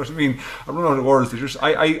them. Like, you know what I mean? I'm running out of words.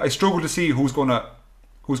 I struggle to see who's gonna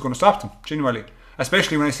stop them. Genuinely,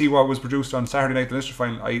 especially when I see what was produced on Saturday night, the Leinster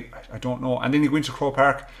final. I don't know. And then you go into Croke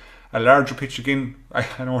Park, a larger pitch again. I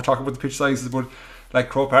know we're talking about the pitch sizes, but like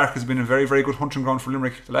Croke Park has been a very, very good hunting ground for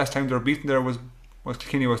Limerick. The last time they were beaten there was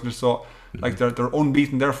Kilkenny, wasn't it? So like they're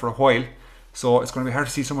unbeaten there for a while. So it's going to be hard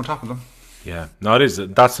to see someone topping them. Yeah, no, it is.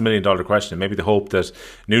 That's the $1 million question. Maybe the hope that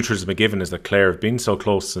neutrals have been given is that Clare have been so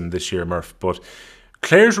close in this year, Murph. But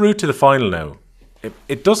Clare's route to the final now,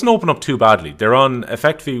 it doesn't open up too badly. They're on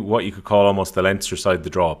effectively what you could call almost the Leinster side of the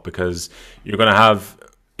draw, because you're going to have,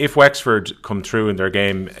 if Wexford come through in their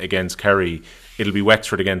game against Kerry, it'll be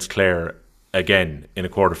Wexford against Clare again in a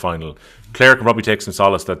quarter-final. Clare can probably take some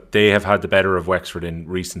solace that they have had the better of Wexford in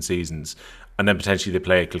recent seasons, and then potentially they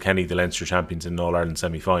play Kilkenny, the Leinster champions, in an All-Ireland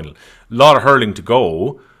semi-final. A lot of hurling to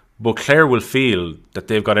go, but Clare will feel that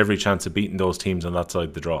they've got every chance of beating those teams on that side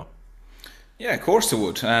of the draw. Yeah, of course they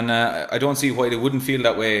would, and I don't see why they wouldn't feel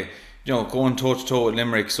that way. You know, going toe-to-toe with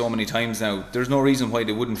Limerick so many times now, there's no reason why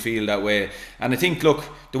they wouldn't feel that way. And I think, look,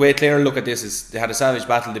 the way Clare look at this is they had a savage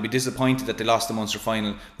battle. They'd be disappointed that they lost the Munster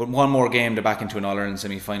final, but one more game, they're back into an All-Ireland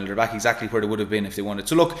semi-final. They're back exactly where they would have been if they wanted.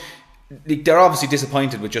 So look, they're obviously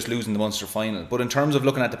disappointed with just losing the Munster final, but in terms of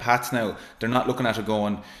looking at the paths now, they're not looking at it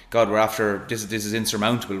going, God, we're after this is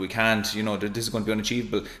insurmountable, we can't, you know, this is going to be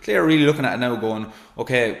unachievable. Clare are really looking at it now going,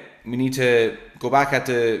 okay, we need to go back at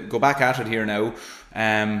it here now.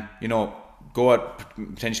 You know, go at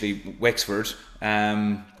potentially Wexford,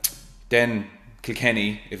 then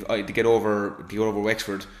Kilkenny if to get over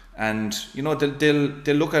Wexford, and you know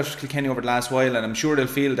they'll look at Kilkenny over the last while, and I'm sure they'll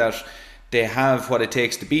feel that they have what it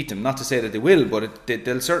takes to beat them. Not to say that they will, but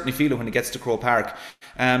they'll certainly feel it when it gets to Croke Park.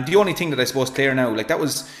 The only thing that I suppose Clare now, like, that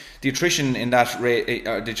was the attrition in that rate.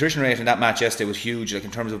 The attrition rate in that match yesterday was huge, like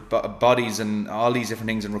in terms of bodies and all these different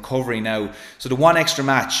things and recovery now. So the one extra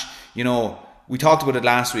match, you know, we talked about it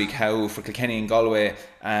last week, how for Kilkenny and Galway,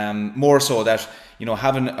 more so that, you know,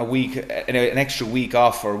 having an extra week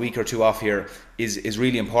off or a week or two off here is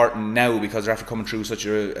really important now, because they're after coming through such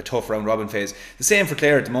a tough round robin phase. The same for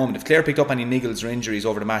Clare at the moment. If Clare picked up any niggles or injuries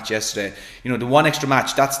over the match yesterday, you know, the one extra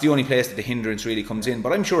match, that's the only place that the hindrance really comes in.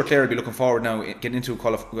 But I'm sure Clare will be looking forward now, getting into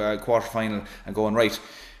a quarter final and going, right,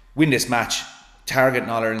 win this match, target an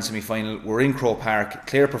All-Ireland semi-final. We're in Croke Park.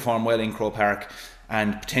 Clare perform well in Croke Park,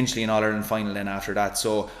 and potentially an All-Ireland final then after that.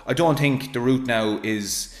 So I don't think the route now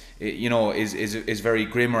is very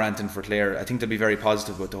grim or anything for Clare. I think they'll be very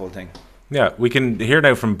positive with the whole thing. Yeah, we can hear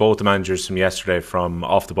now from both the managers from yesterday from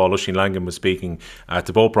Off the Ball. Oisin Langan was speaking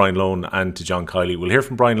to both Brian Lohan and to John Kiely. We'll hear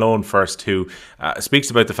from Brian Lohan first, who speaks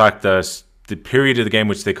about the fact that the period of the game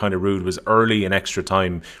which they kind of ruled was early in extra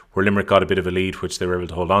time, where Limerick got a bit of a lead which they were able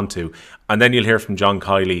to hold on to. And then you'll hear from John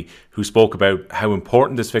Kiely, who spoke about how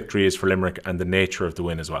important this victory is for Limerick and the nature of the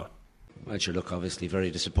win as well. Well, sure, look, obviously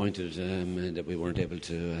very disappointed that we weren't able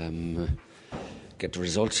to get the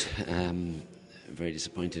result. Very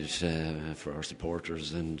disappointed for our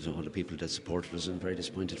supporters and all the people that supported us, and very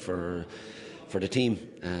disappointed for the team.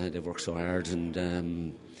 They've worked so hard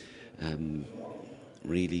and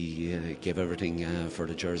really gave everything for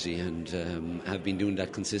the jersey, and have been doing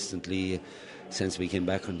that consistently since we came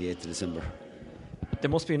back on the 8th of December. There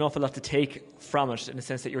must be an awful lot to take from it, in the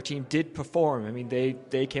sense that your team did perform. I mean,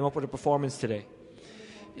 they came up with a performance today.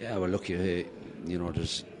 Yeah, well, look, you know,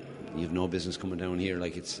 you've no business coming down here.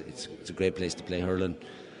 Like, it's a great place to play hurling.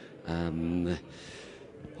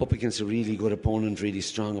 Up against a really good opponent, really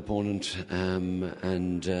strong opponent,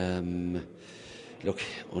 and look,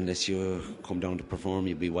 unless you come down to perform,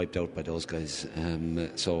 you'll be wiped out by those guys.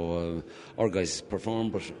 So our guys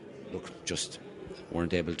performed, but look, just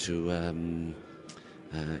weren't able to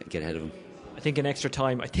get ahead of them. I think in extra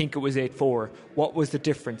time, I think it was 8-4. What was the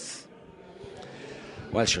difference?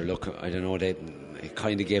 Well, sure, look, I don't know. it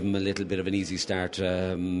kind of gave them a little bit of an easy start.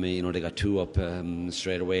 You know, they got 2 up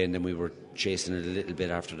straight away, and then we were chasing it a little bit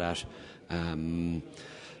after that.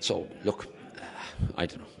 So look, I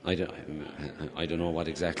don't know. I don't know what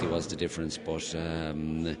exactly was the difference, but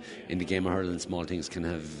in the game of hurling, small things can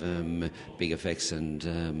have big effects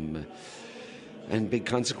and big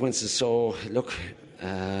consequences. So look,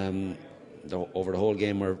 over the whole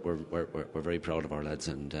game, we're very proud of our lads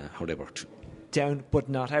and how they worked. Down but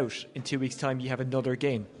not out. In 2 weeks' time, you have another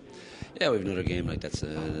game. Yeah, we have another game. Like that's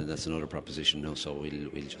another proposition now. So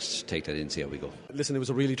we'll just take that in and see how we go. Listen, it was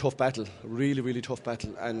a really tough battle, really tough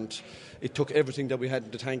battle, and it took everything that we had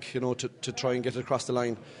in the tank, you know, to try and get it across the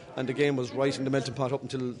line. And the game was right in the melting pot up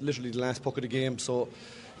until literally the last puck of the game. So,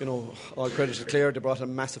 you know, all credit to Clare. They brought a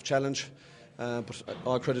massive challenge, but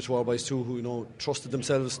all credit to our boys too, who, you know, trusted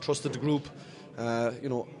themselves, trusted the group. You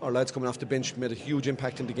know, our lads coming off the bench made a huge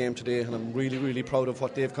impact in the game today, and I'm really proud of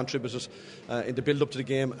what they've contributed in the build up to the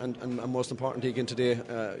game and most importantly again today,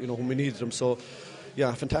 you know, when we needed them. So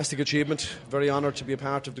yeah, fantastic achievement. Very honoured to be a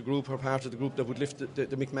part of the group, or part of the group that would lift the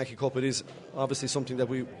Mick Mackey Cup. It is obviously something that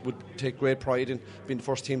we would take great pride in, being the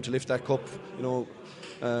first team to lift that cup. You know,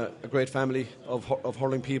 a great family of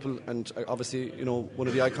hurling people, and obviously, you know, one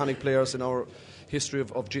of the iconic players in our history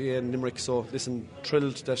of GA and Limerick. So listen,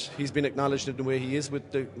 thrilled that he's been acknowledged in the way he is,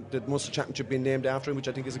 with the Munster Championship being named after him, which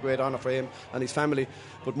I think is a great honour for him and his family,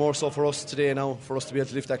 but more so for us today now, for us to be able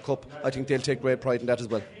to lift that cup. I think they'll take great pride in that as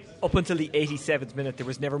well. Up until the 87th minute, there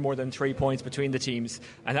was never more than 3 points between the teams,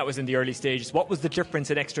 and that was in the early stages. What was the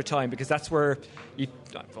difference in extra time? Because that's where you,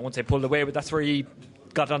 I won't say pulled away, but that's where you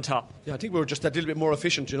got on top. Yeah, I think we were just a little bit more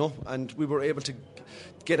efficient, you know, and we were able to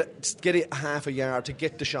get a half a yard to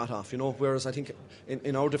get the shot off, you know, whereas I think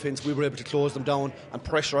in our defence we were able to close them down and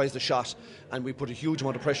pressurise the shot, and we put a huge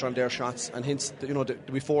amount of pressure on their shots, and hence, you know,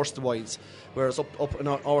 we forced the wides, whereas up in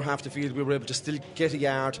our half the field we were able to still get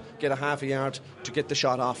a half a yard to get the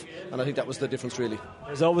shot off, and I think that was the difference really.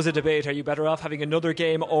 There's always a debate, are you better off having another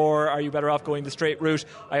game or are you better off going the straight route?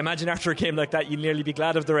 I imagine after a game like that you'll nearly be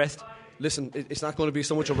glad of the rest. Listen, it's not going to be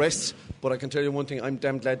so much a rest, but I can tell you one thing, I'm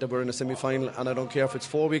damn glad that we're in a semi-final, and I don't care if it's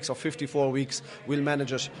 4 weeks or 54 weeks, we'll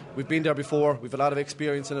manage it. We've been there before, we've a lot of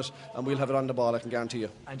experience in it, and we'll have it on the ball, I can guarantee you.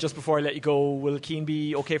 And just before I let you go, will Cian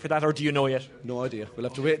be okay for that, or do you know yet? No idea. We'll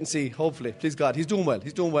have to wait and see, hopefully. Please God, he's doing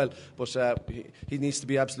well, but he needs to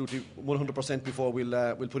be absolutely 100% before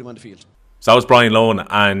we'll put him on the field. So that was Brian Lohan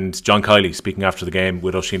and John Kiely speaking after the game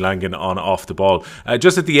with Oisín Langan on Off the Ball.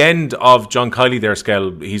 Just at the end of John Kiely there,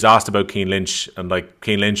 Skehill, he's asked about Cian Lynch, and like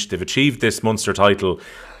Cian Lynch, they've achieved this Munster title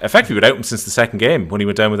effectively without him since the second game when he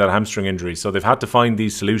went down with that hamstring injury. So they've had to find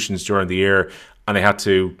these solutions during the year, and they had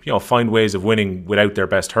to, you know, find ways of winning without their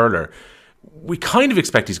best hurler. We kind of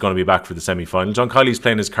expect he's going to be back for the semi-final. John Kiely's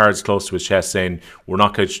playing his cards close to his chest, saying we're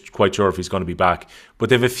not quite sure if he's going to be back. But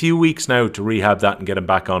they've a few weeks now to rehab that and get him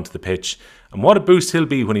back onto the pitch. And what a boost he'll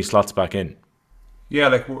be when he slots back in. Yeah,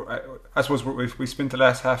 like I suppose we spent the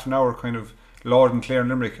last half an hour kind of lauding Clare and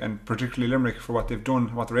Limerick, and particularly Limerick, for what they've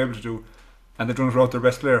done, what they're able to do, and they've done it without their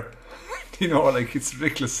best player. You know, like, it's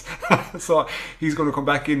ridiculous. So he's going to come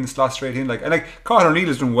back in and slot straight in, like, and like Conor O'Neill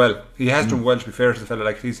has done well. He has done well, to be fair to the fella.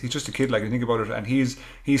 Like, he's just a kid, like, you think about it, and he's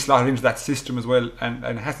slotted into that system as well, and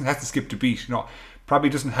hasn't had to skip a beat. You know, probably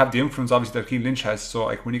doesn't have the influence obviously that Cian Lynch has. So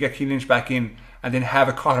like, when you get Cian Lynch back in and then have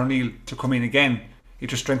a Conor O'Neill to come in again, it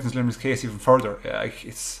just strengthens Limerick's case even further. Like,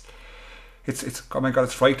 it's oh my God,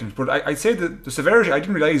 it's frightening. But I'd say that the severity, I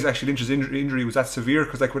didn't realise actually Lynch's injury was that severe,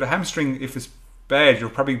 because like with a hamstring, if it's bad, you're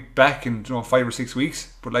probably back in 5 or 6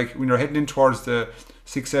 weeks. But like when you're heading in towards the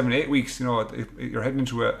 6, 7, 8 weeks, you know, you're heading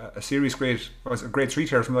into a serious grade 3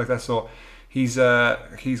 tear or something like that. So he's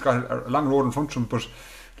got a long road in front of him. But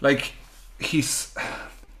like he's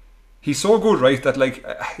so good, right, that like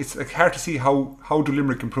it's like hard to see how do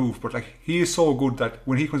Limerick improve. But like he is so good that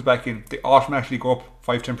when he comes back in, they automatically go up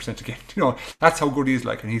 5-10% again. You know, that's how good he is.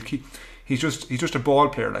 Like, and he's just a ball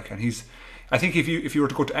player. Like, and I think if you were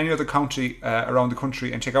to go to any other county around the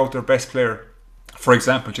country and check out their best player, for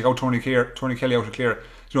example, check out Tony Kelly out of Clare.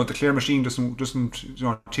 You know, the Clare machine doesn't you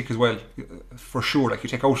know, tick as well, for sure. Like, you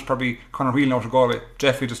check out probably Conor Whelan out of Galway,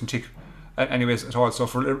 definitely doesn't tick anyways at all. So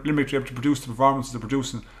for Limerick to be able to produce the performances they're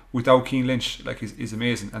producing without Cian Lynch, like, is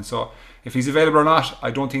amazing. And so if he's available or not,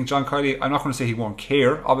 I don't think John Kiely, I'm not going to say he won't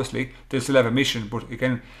care. Obviously they'll still have a mission, but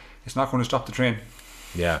again, it's not going to stop the train.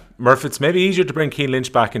 Yeah, Murph, it's maybe easier to bring Cian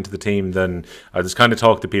Lynch back into the team than there's kind of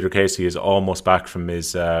talk that Peter Casey is almost back from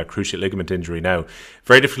his cruciate ligament injury now.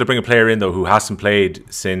 Very difficult to bring a player in though who hasn't played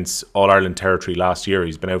since All-Ireland territory last year.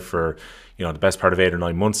 He's been out for the best part of 8 or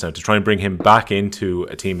 9 months now. To try and bring him back into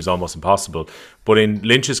a team is almost impossible. But in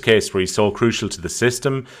Lynch's case, where he's so crucial to the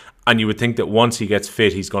system, and you would think that once he gets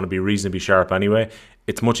fit, he's going to be reasonably sharp anyway,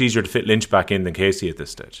 it's much easier to fit Lynch back in than Casey at this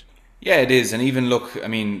stage. Yeah, it is. And even look, I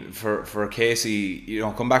mean, for Casey,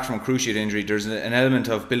 come back from a cruciate injury, there's an element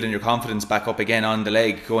of building your confidence back up again on the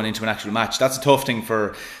leg going into an actual match. That's a tough thing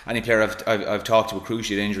for any player I've talked to with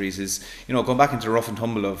cruciate injuries, is going back into the rough and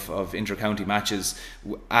tumble of inter-county matches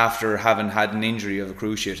after having had an injury of a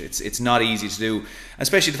cruciate. It's not easy to do,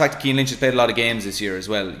 especially the fact that Cian Lynch has played a lot of games this year as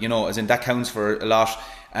well. As in that counts for a lot.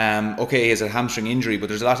 Okay, he has a hamstring injury, but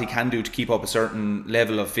there's a lot he can do to keep up a certain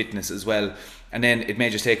level of fitness as well. And then it may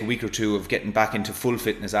just take a week or two of getting back into full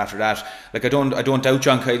fitness after that. Like I don't doubt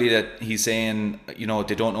John Kiely that he's saying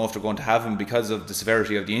they don't know if they're going to have him because of the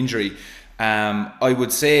severity of the injury. I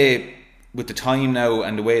would say with the time now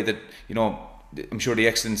and the way that I'm sure the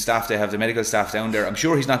excellent staff they have, the medical staff down there, I'm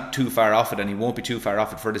sure he's not too far off it, and he won't be too far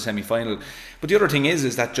off it for the semi-final. But the other thing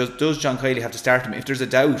is that does John Kiely have to start him? If there's a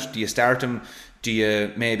doubt, do you start him? Do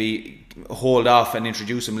you maybe hold off and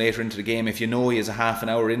introduce him later into the game if he has a half an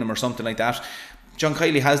hour in him or something like that? John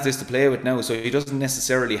Kiely has this to play with now, so he doesn't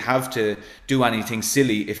necessarily have to do anything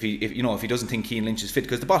silly if he doesn't think Cian Lynch is fit.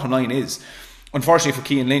 Because the bottom line is, unfortunately for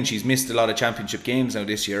Cian Lynch, he's missed a lot of championship games now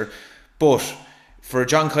this year. But for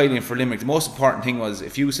John Kiely and for Limerick, the most important thing was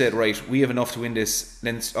if you said, right, we have enough to win this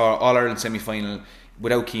All-Ireland semi-final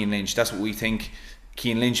without Cian Lynch. That's what we think.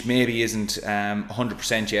 Cian Lynch maybe isn't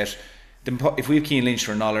 100% yet. If we have Cian Lynch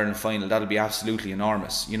for an All-Ireland final, that'll be absolutely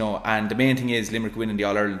enormous, and the main thing is Limerick winning the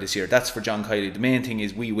All-Ireland this year. That's for John Kiely. The main thing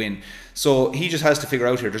is we win. So he just has to figure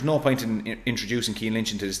out here, there's no point in introducing Cian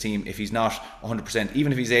Lynch into this team if he's not 100%.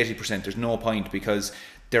 Even if he's 80%, there's no point, because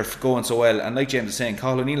they're going so well. And like James is saying,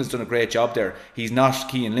 Cahill O'Neill's done a great job there. He's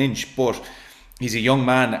not Cian Lynch, but he's a young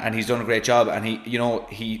man and he's done a great job, and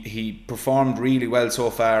he performed really well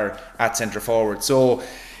so far at centre forward. So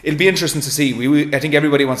it'll be interesting to see. I think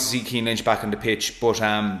everybody wants to see Cian Lynch back on the pitch, but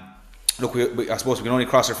look, I suppose we can only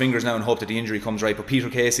cross our fingers now and hope that the injury comes right. But Peter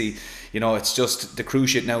Casey, it's just the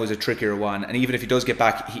cruciate now is a trickier one, and even if he does get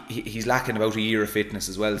back, he's lacking about a year of fitness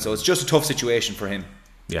as well. So it's just a tough situation for him.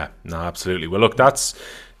 Yeah, no, absolutely. Well, look, that's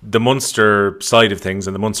the Munster side of things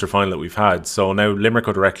and the Munster final that we've had. So now Limerick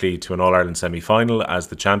go directly to an All-Ireland semi-final as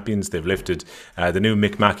the champions. They've lifted the new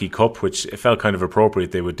Mick Mackey Cup, which it felt kind of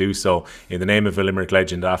appropriate they would do so in the name of a Limerick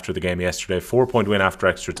legend after the game yesterday. 4-point win after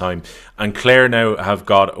extra time. And Clare now have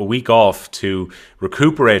got a week off to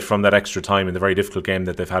recuperate from that extra time in the very difficult game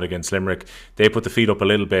that they've had against Limerick. They put the feet up a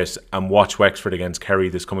little bit and watch Wexford against Kerry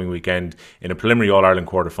this coming weekend in a preliminary All-Ireland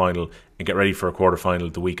quarter-final, and get ready for a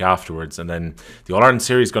quarter-final the week afterwards. And then the All-Ireland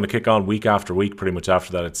series is going to kick on week after week pretty much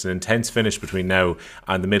after that. It's an intense finish between now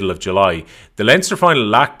and the middle of July. The Leinster final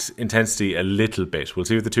lacked intensity a little bit. We'll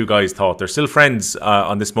see what the two guys thought. They're still friends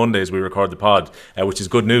on this Monday as we record the pod, which is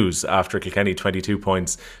good news after Kilkenny 22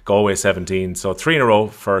 points, Galway 17. So 3 in a row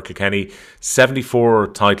for Kilkenny, 74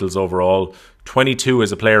 titles overall. 22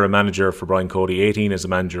 as a player and manager for Brian Cody, 18 as a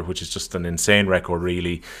manager, which is just an insane record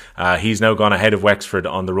really. He's now gone ahead of Wexford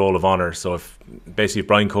on the roll of honour. So if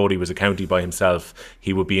Brian Cody was a county by himself,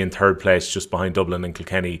 he would be in third place just behind Dublin and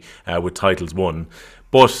Kilkenny with titles won.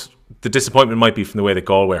 But the disappointment might be from the way that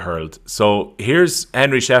Galway hurled. So here's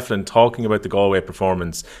Henry Shefflin talking about the Galway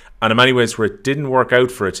performance, and in many ways where it didn't work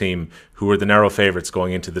out for a team who were the narrow favourites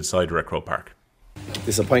going into the decider at Croke Park.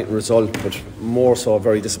 Disappointing result, but more so a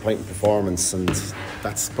very disappointing performance, and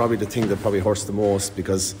that's probably the thing that probably hurts the most,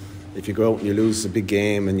 because if you go out and you lose a big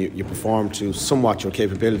game and you perform to somewhat your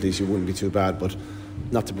capabilities, you wouldn't be too bad, but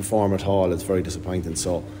not to perform at all, it's very disappointing.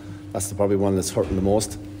 So that's probably one that's hurting the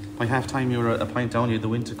most. By half time you were a point down, you had the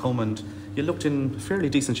win to come, and you looked in fairly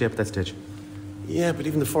decent shape at that stage. Yeah, but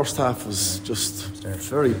even the first half was just a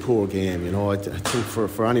very poor game. I think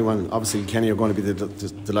for anyone, obviously Kenny are going to be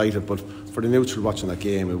delighted, but for the neutral watching that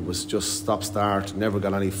game, it was just stop-start, never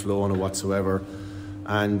got any flow on it whatsoever.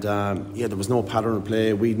 And there was no pattern of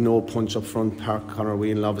play. We had no punch up front. Conor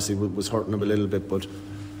Whelan obviously was hurting him a little bit, but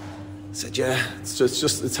I said,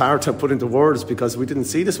 it's hard to put into words, because we didn't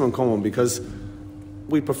see this one coming, because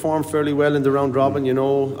we performed fairly well in the round robin,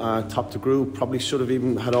 top the group, probably should have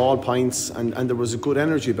even had all points, and there was a good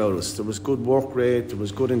energy about us. There was good work rate, there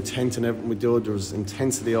was good intent in everything we did, there was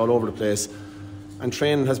intensity all over the place, and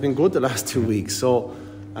training has been good the last 2 weeks. So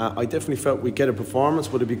I definitely felt we'd get a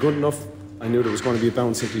performance. Would it be good enough? I knew there was going to be a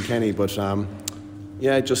bounce in Kilkenny, but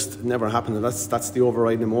it just never happened, and that's the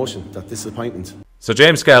overriding emotion, that disappointment. So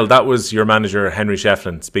James Skehill, that was your manager Henry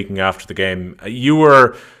Shefflin speaking after the game.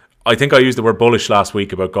 I think I used the word bullish last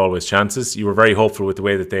week about Galway's chances. You were very hopeful with the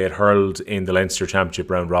way that they had hurled in the Leinster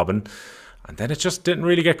Championship round robin, and then it just didn't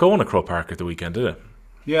really get going at Croke Park at the weekend, did it?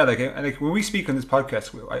 Yeah, like when we speak on this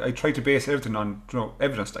podcast, I try to base everything on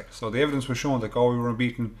evidence. Like, so the evidence was shown that Galway were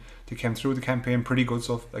unbeaten. They came through the campaign pretty good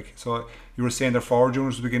stuff. Like, so you were saying their forward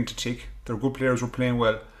units were beginning to tick. Their good players were playing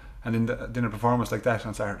well, and then a performance like that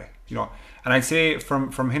on Saturday, And I'd say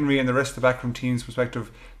from Henry and the rest of the backroom team's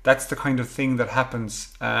perspective, that's the kind of thing that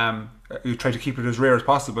happens. You try to keep it as rare as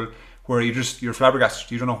possible, where you're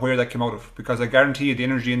flabbergasted. You don't know where that came out of, because I guarantee you the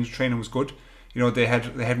energy in the training was good. They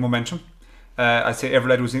had momentum. I'd say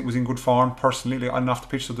every lad was in good form personally, on and off the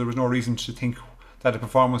pitch, so there was no reason to think that the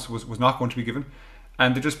performance was not going to be given.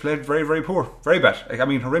 And they just played very, very poor, very bad.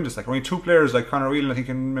 Horrendous. Like, only two players, like Conor Whelan, I think,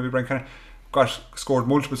 and maybe Brian Lohan, scored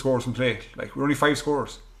multiple scores from play. Like, we're only 5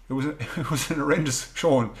 scorers. It was an horrendous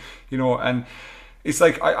showing, and it's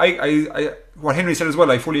like I what Henry said as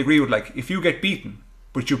well. I fully agree with. Like, if you get beaten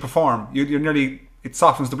but you perform, it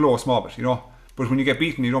softens the blow a small bit, But when you get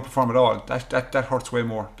beaten, you don't perform at all. That hurts way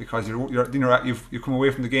more, because you've come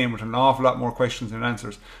away from the game with an awful lot more questions than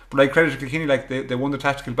answers. But I credit to Kilkenny, like they won the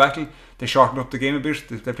tactical battle. They shortened up the game a bit.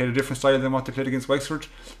 They played a different style than what they played against Wexford.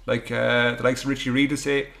 Like the likes of Richie Reid to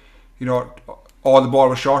say, all the ball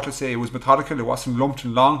was short. Let's say it was methodical. It wasn't lumped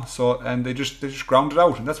and long. And they just ground it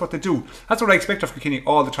out, and that's what they do. That's what I expect of Kilkenny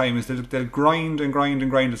all the time. Is they'll grind and grind and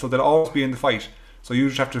grind, so they'll always be in the fight. So you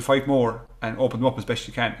just have to fight more and open them up as best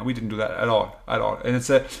you can, and we didn't do that at all. And it's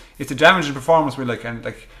a damaging performance.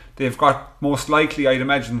 They've got, most likely, I'd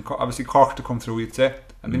imagine, obviously Cork to come through, you'd say,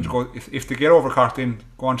 and then to go, if they get over Cork, then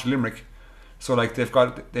go on to Limerick. So like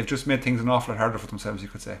they've just made things an awful lot harder for themselves, you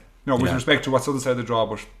could say. With respect to what's the other side of the draw,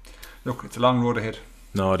 but look, it's a long road ahead.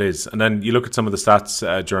 No, it is. And then you look at some of the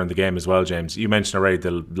stats during the game as well, James. You mentioned already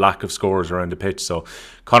the lack of scores around the pitch. So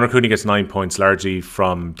Conor Cooney gets 9 points, largely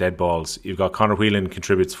from dead balls. You've got Conor Whelan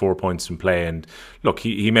contributes 4 points from play. And look,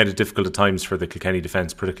 he made it difficult at times for the Kilkenny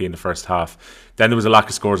defence, particularly in the first half. Then there was a lack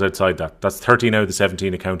of scores outside that. That's 13 out of the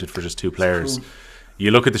 17 accounted for just 2 players.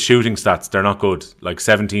 You look at the shooting stats, they're not good. Like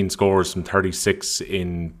 17 scores from 36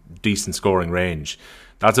 in decent scoring range.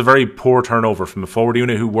 That's a very poor turnover from a forward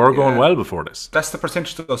unit who were going well before this. That's the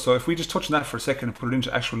percentage though. So if we just touch on that for a second and put it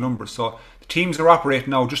into actual numbers. So the teams are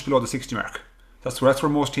operating now just below the 60 mark. That's where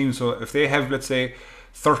most teams, so if they have, let's say,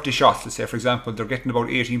 30 shots, let's say, for example, they're getting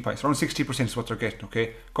about 18 points. Around 60% is what they're getting,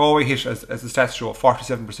 okay? Galway hit, as the stats show,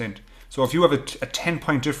 47%. So if you have a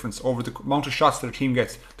 10-point difference over the amount of shots that a team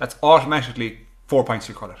gets, that's automatically 4 points,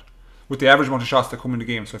 you call it, with the average amount of shots that come in the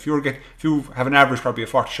game. So if you have an average probably of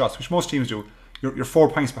 40 shots, which most teams do, you're 4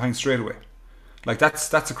 points behind straight away. Like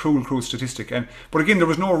that's a cruel statistic. But again, there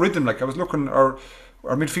was no rhythm. Like I was looking, our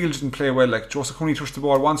midfield didn't play well. Like Joseph Cooney touched the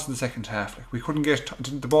ball once in the second half. Like we couldn't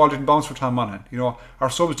the ball didn't bounce for Tom Monaghan. Our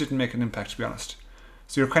subs didn't make an impact, to be honest.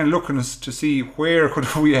 So you're kind of looking to see where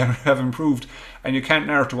could we have improved, and you can't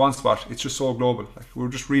narrow it to one spot. It's just so global. Like we were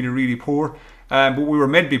just really, really poor, but we were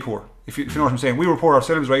meant to be poor. If you know what I'm saying, we were poor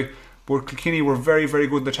ourselves, right? But Kilkenny were very, very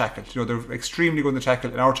good in the tackle. They're extremely good in the tackle,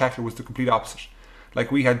 and our tackle was the complete opposite.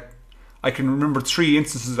 Like I can remember 3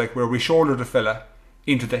 instances like where we shouldered a fella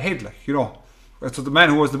into the head, So the man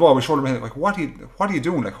who was the ball, we shouldered him, like, what are you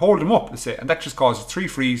doing? Like, hold him up, let's say, and that just causes 3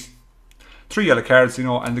 frees, 3 yellow cards,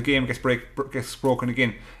 and the game gets broken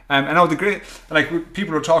again. And now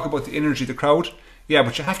people will talk about the energy of the crowd, yeah,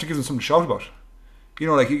 but you have to give them something to shout about.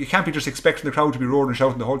 You can't be just expecting the crowd to be roaring and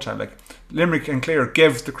shouting the whole time. Like Limerick and Clare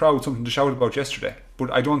gave the crowd something to shout about yesterday, but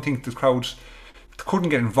I don't think the crowd couldn't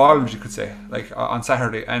get involved, you could say, like on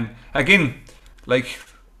Saturday. And again, like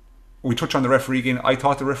we touch on the referee again, I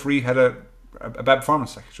thought the referee had a bad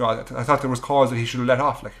performance. Like, I thought there was cause that he should have let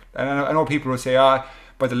off. Like, and I know people will say,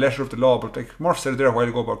 by the letter of the law, but like Murph said it there a while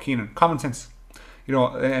ago about Keenan, common sense.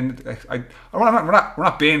 And we're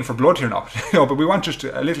not baying for blood here now, but we want just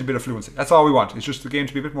a little bit of fluency. That's all we want. It's just the game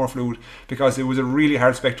to be a bit more fluid, because it was a really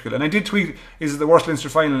hard spectacle. And I did tweet, is it the worst Leinster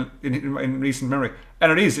final in recent memory? And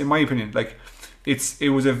it is, in my opinion. Like,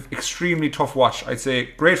 it was an extremely tough watch. I'd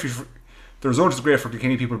say the result is great for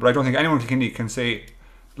Kilkenny people, but I don't think anyone in Kilkenny can say,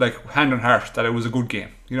 like, hand on heart, that it was a good game.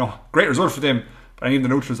 Great result for them, but any of the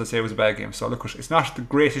neutrals that say it was a bad game. So look, it's not the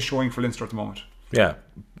greatest showing for Leinster at the moment. Yeah.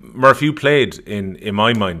 Murph, you played in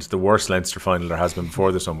my mind the worst Leinster final there has been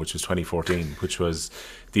before this one, which was 2014, which was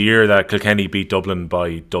the year that Kilkenny beat Dublin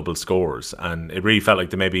by double scores, and it really felt like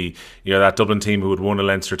that Dublin team who had won a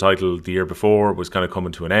Leinster title the year before was kind of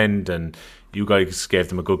coming to an end, and you guys gave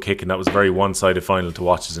them a good kick, and that was a very one-sided final to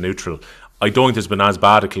watch as a neutral. I don't think there's been as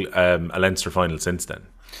bad a Leinster final since then.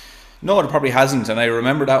 No, it probably hasn't, and I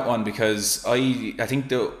remember that one because I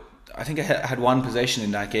think I had one possession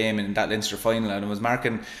in that game, in that Leinster final, and I was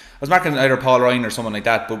marking either Paul Ryan or someone like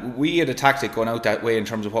that. But we had a tactic going out that way in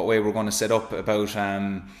terms of what way we're going to set up about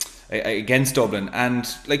against Dublin, and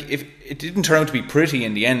like if it didn't turn out to be pretty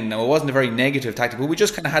in the end. Now, it wasn't a very negative tactic, but we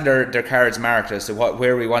just kind of had their cards marked as to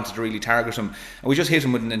where we wanted to really target them, and we just hit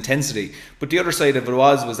them with an intensity. But the other side of it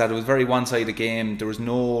was that it was a very one-sided game. There was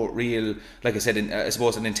no real, like I said, I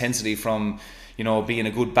suppose, an intensity from, you know, being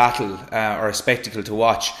a good battle or a spectacle to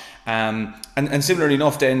watch. And similarly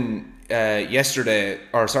enough, then Saturday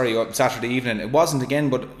evening, it wasn't again.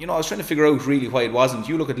 But you know, I was trying to figure out really why it wasn't.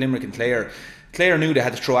 You look at Limerick and Clare. Clare knew they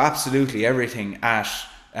had to throw absolutely everything at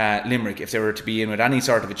Limerick if they were to be in with any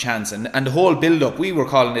sort of a chance. And the whole build-up, we were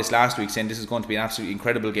calling this last week, saying this is going to be an absolutely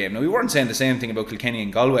incredible game. Now, we weren't saying the same thing about Kilkenny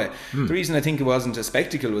and Galway. The reason I think it wasn't a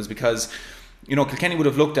spectacle was because, you know, Kilkenny would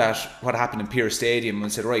have looked at what happened in Pearse Stadium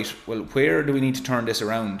and said, right, well, where do we need to turn this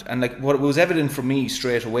around? And like what was evident for me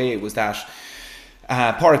straight away was that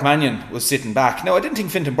Pádraig Mannion was sitting back. Now, I didn't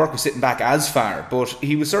think Fintan Burke was sitting back as far, but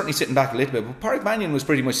he was certainly sitting back a little bit. But Pádraig Mannion was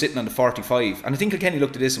pretty much sitting on the 45. And I think Kilkenny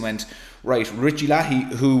looked at this and went, right, Richie Leahy,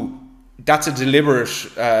 who... that's a deliberate,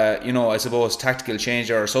 I suppose, tactical change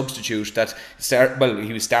or substitute that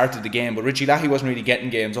he started the game, but Richie Leahy wasn't really getting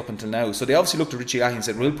games up until now. So they obviously looked at Richie Leahy and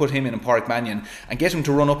said, we'll put him in and Pádraig Mannion and get him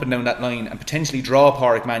to run up and down that line and potentially draw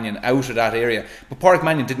Pádraig Mannion out of that area. But Pádraig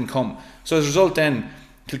Mannion didn't come. So as a result then,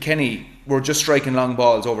 Kilkenny were just striking long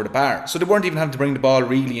balls over the bar. So they weren't even having to bring the ball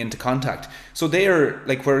really into contact. So they're,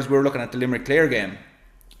 like, whereas we were looking at the Limerick-Clare game,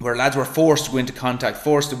 where lads were forced to go into contact,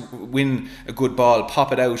 forced to win a good ball,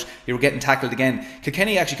 pop it out, you were getting tackled again.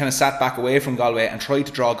 Kilkenny actually kind of sat back away from Galway and tried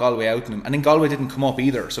to draw Galway out in them, and then Galway didn't come up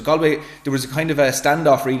either. So Galway, there was a kind of a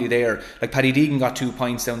standoff really there. Like Paddy Deegan got 2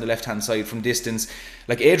 points down the left hand side from distance.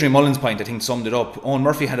 Like Adrian Mullen's point, I think, summed it up. Owen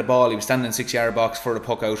Murphy had a ball, he was standing in the 6-yard box for the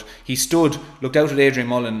puck out. He stood, looked out at Adrian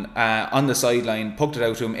Mullen on the sideline, pucked it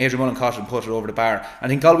out to him. Adrian Mullen caught it and put it over the bar. I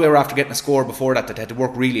think Galway were after getting a score before that they had to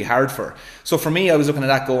work really hard for. So for me, I was looking at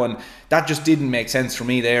that going, that just didn't make sense for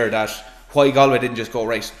me there, that why Galway didn't just go,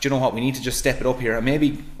 right, do you know what, we need to just step it up here and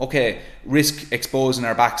maybe, okay, risk exposing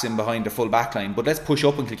our backs in behind the full back line, but let's push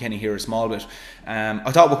up in Kilkenny here a small bit.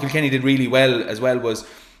 I thought what Kilkenny did really well as well was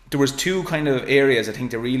there was 2 kind of areas I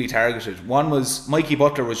think they really targeted. One was Mikey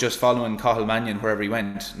Butler was just following Cahill Mannion wherever he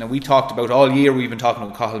went. Now, we talked about all year, we've been talking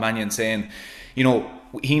about Cahill Mannion saying, you know,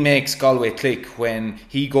 he makes Galway click when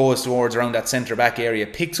he goes towards around that centre back area,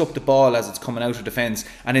 picks up the ball as it's coming out of defence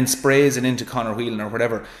and then sprays it into Conor Whelan or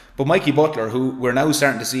whatever. But Mikey Butler, who we're now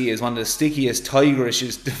starting to see is one of the stickiest,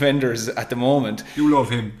 tigerishest defenders at the moment. You love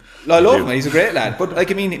him. I love him, he's a great lad. But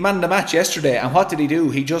like, I mean, man of the match yesterday, and what did he do?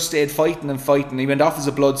 He just stayed fighting and fighting. He went off as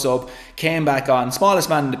a blood sub, came back on, smallest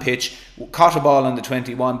man in the pitch, caught a ball on the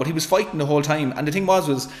 21, but he was fighting the whole time. And the thing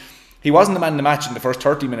was he wasn't the man in the match in the first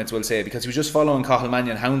 30 minutes, we'll say, because he was just following Cahill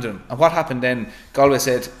Mannion, hounding him. And what happened then, Galway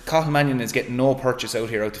said, Cahill Mannion is getting no purchase out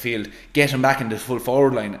here out the field, get him back into the full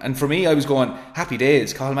forward line. And for me, I was going, happy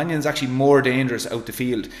days, Cahill Mannion is actually more dangerous out the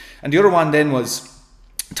field. And the other one then was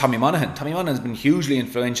Tommy Monaghan. Tommy Monaghan has been hugely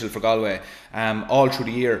influential for Galway all through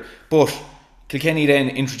the year. But Kilkenny then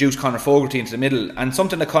introduced Conor Fogarty into the middle. And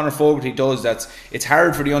something that Conor Fogarty does it's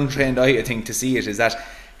hard for the untrained eye, I think, to see it, is that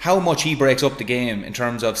how much he breaks up the game in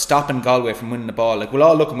terms of stopping Galway from winning the ball. Like, we'll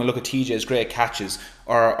all look at TJ's great catches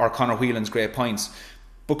or Conor Whelan's great points,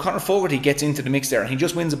 but Conor Fogarty gets into the mix there and he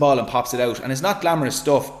just wins the ball and pops it out, and it's not glamorous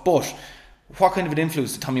stuff, but what kind of an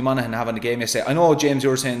influence did Tommy Monaghan have on the game yesterday? I know, James, you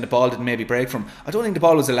were saying the ball didn't maybe break for him. I don't think the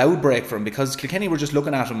ball was a loud break for him, because Kilkenny were just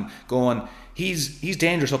looking at him going, he's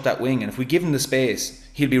dangerous up that wing, and if we give him the space,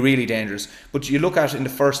 he'll be really dangerous. But you look at in the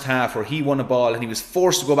first half where he won a ball and he was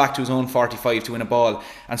forced to go back to his own 45 to win a ball,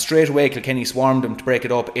 and straight away Kilkenny swarmed him to break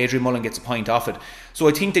it up. Adrian Mullen gets a point off it. So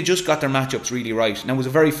I think they just got their matchups really right. Now, it was a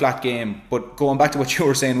very flat game, but going back to what you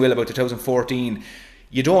were saying, Will, about 2014,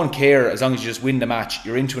 you don't care as long as you just win the match.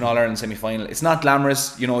 You're into an All-Ireland semi-final. It's not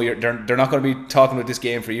glamorous, you know, they're not going to be talking about this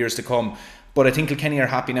game for years to come. But I think Kilkenny are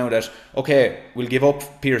happy now that, okay, we'll give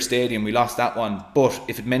up Pearse Stadium, we lost that one, but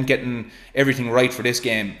if it meant getting everything right for this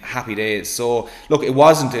game, happy days. So look, it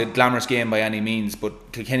wasn't a glamorous game by any means,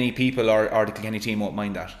 but Kilkenny people or the Kilkenny team won't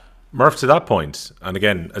mind that. Murph, to that point, and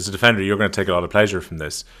again, as a defender, you're going to take a lot of pleasure from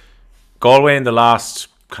this. Galway in the last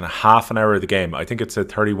kind of half an hour of the game, I think it's a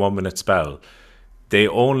 31-minute spell, they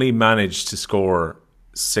only managed to score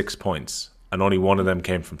 6 points, and only one of them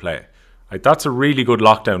came from play. Like, that's a really good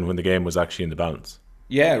lockdown when the game was actually in the balance.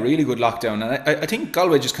 Yeah, really good lockdown. And I think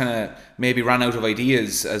Galway just kind of maybe ran out of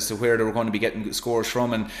ideas as to where they were going to be getting scores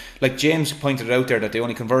from. And like James pointed out there that they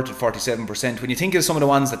only converted 47%. When you think of some of the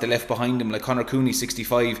ones that they left behind them, like Conor Cooney,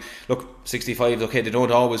 65. Look, 65, okay, they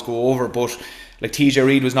don't always go over, but like TJ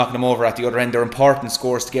Reid was knocking them over at the other end. They're important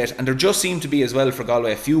scores to get. And there just seemed to be as well for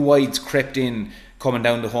Galway, a few wides crept in coming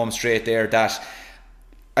down the home straight there that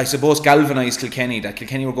I suppose galvanised Kilkenny, that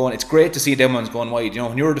Kilkenny were going, it's great to see them ones going wide. You know,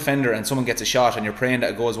 when you're a defender and someone gets a shot and you're praying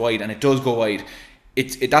that it goes wide, and it does go wide,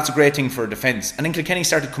 that's a great thing for defence. And then Kilkenny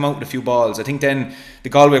started to come out with a few balls. I think then the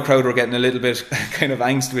Galway crowd were getting a little bit kind of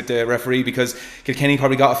angst with the referee, because Kilkenny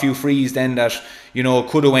probably got a few frees then that, you know,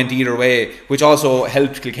 could have went either way, which also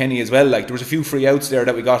helped Kilkenny as well. Like, there was a few free outs there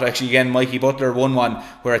that we got. Actually, again, Mikey Butler won one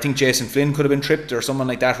where I think Jason Flynn could have been tripped or someone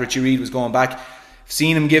like that. Richie Reid was going back.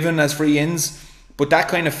 Seen him given as free ins. But that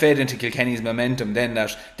kind of fed into Kilkenny's momentum then,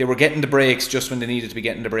 that they were getting the breaks just when they needed to be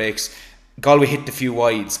getting the breaks. Galway hit the few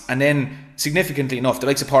wides, and then significantly enough, the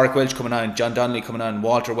likes of Pádraig Welch coming on, John Donnelly coming on,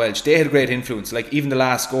 Walter Welch, they had a great influence. Like even the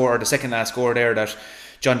last score, or the second last score there, that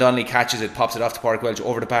John Donnelly catches it, pops it off to Pádraig Welch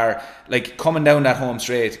over the bar, like coming down that home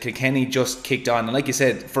straight, Kilkenny just kicked on. And like you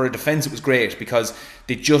said, for a defence it was great, because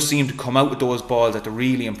they just seemed to come out with those balls at the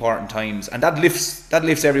really important times, and that lifts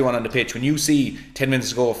everyone on the pitch. When you see 10 minutes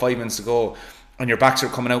to go, 5 minutes to go, and your backs are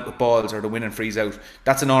coming out with balls, or the winning frees out,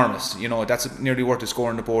 that's enormous. You know, that's nearly worth a score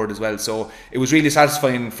on the board as well. So it was really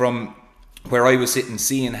satisfying from where I was sitting,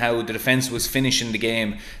 seeing how the defence was finishing the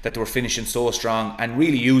game, that they were finishing so strong and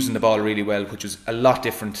really using the ball really well, which was a lot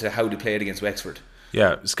different to how they played against Wexford.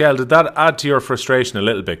 Yeah, Skehill, did that add to your frustration a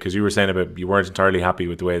little bit? Because you were saying about you weren't entirely happy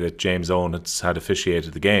with the way that James Owen had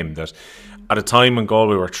officiated the game, that at a time when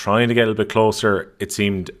Galway were trying to get a little bit closer, it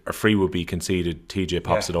seemed a free would be conceded, TJ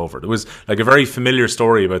pops it over. There was like a very familiar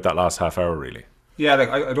story about that last half hour, really. Yeah, like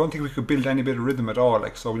I don't think we could build any bit of rhythm at all.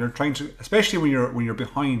 Like, so when you're trying to, especially when you're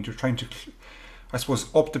behind, you're trying to, I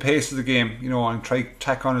suppose, up the pace of the game, you know, and try to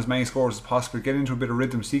tack on as many scores as possible, get into a bit of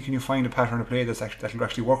rhythm, see can you find a pattern of play that'll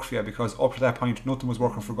actually work for you, because up to that point nothing was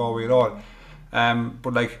working for Galway at all.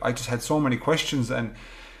 But like, I just had so many questions, and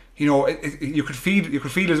you know, you could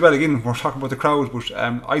feel as well. Again, we're talking about the crowd, but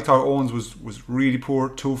I thought Owens was really poor,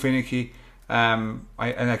 too finicky.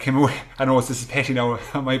 I came away, I know this is petty now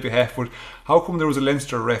on my behalf, but how come there was a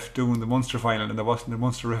Leinster ref doing the Munster final and there wasn't a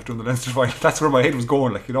Munster ref doing the Leinster final? That's where my head was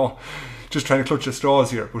going, like, you know, just trying to clutch at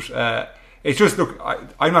straws here. But it's just, look,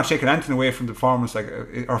 I'm not taking anything away from the performance, like,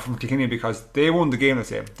 or from Kilkenny, because they won the game, let's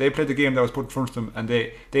say. They played the game that was put in front of them, and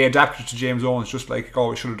they adapted to James Owens just like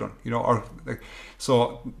Galway should have done, you know, or like,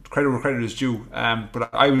 so credit where credit is due. But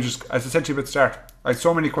I was just, as I said to you at the start, I had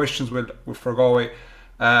so many questions for Galway.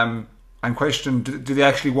 And question, did they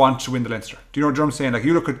actually want to win the Leinster? Do you know what I'm saying? Like, I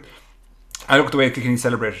look at the way Kilkenny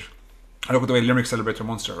celebrated, I look at the way Limerick celebrated their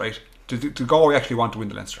Munster, right? Did Galway actually want to win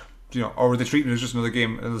the Leinster? Do you know, or were they treating it as just another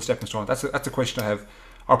game, another stepping stone? That's a question I have.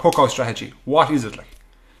 Our puck-out strategy, what is it like?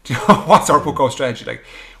 Do you know, what's our puck-out strategy like?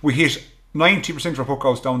 We hit 90% of our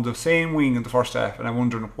puck-outs down the same wing in the first half, and I'm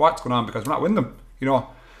wondering what's going on, because we're not winning them, you know.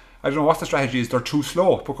 I don't know what the strategy is. They're too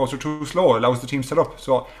slow. Puckouts are too slow. It allows the team set up.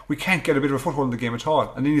 So we can't get a bit of a foothold in the game at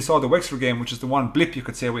all. And then you saw the Wexford game, which is the one blip you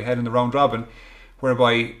could say we had in the round robin,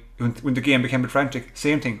 whereby when the game became a bit frantic,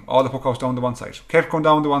 same thing. All the puckouts down the one side. Kept going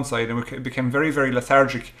down the one side, and it became very, very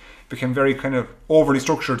lethargic. Became very kind of overly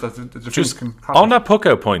structured that the defence can copy. On that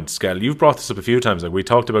puck-out point, Skehill, you've brought this up a few times. Like, we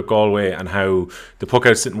talked about Galway and how the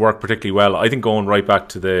puck-outs didn't work particularly well. I think going right back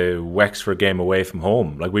to the Wexford game away from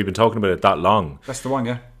home, like, we've been talking about it that long. That's the one,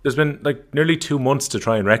 yeah. There's been like nearly 2 months to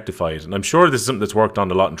try and rectify it, and I'm sure this is something that's worked on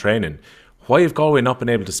a lot in training. Why have Galway not been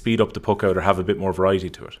able to speed up the puck-out or have a bit more variety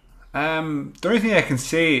to it? The only thing I can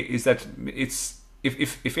say is that it's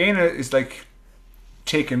if Aina is like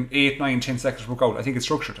taking 8, 9, 10 seconds to puck out, I think it's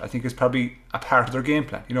structured. I think it's probably a part of their game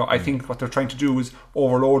plan. You know, I think what they're trying to do is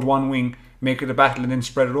overload one wing, make it a battle, and then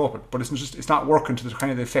spread it open. But it's not working to the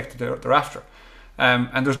kind of the effect that they're after.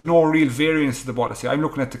 And there's no real variance to the ball. I see, I'm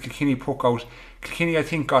looking at the Kilkenny puck out. Kilkenny, I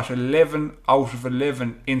think, got 11 out of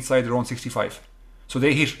 11 inside their own 65. So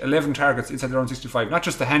they hit 11 targets inside their own 65. Not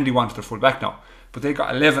just the handy one to their full back now, but they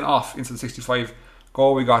got 11 off inside the 65.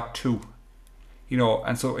 Galway got 2. You know,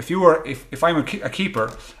 and so if I'm a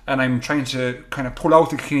keeper and I'm trying to kind of pull out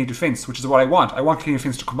the Kilkenny defence, which is what I want Kilkenny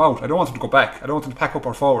defence to come out. I don't want them to go back. I don't want them to pack up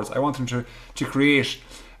our forwards. I want them to create.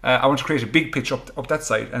 I want to create a big pitch up that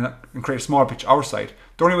side and create a small pitch our side.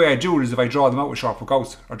 The only way I do it is if I draw them out with sharp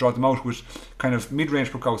puck-outs, or draw them out with kind of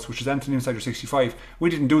mid-range puck-outs, which is anything inside your 65. We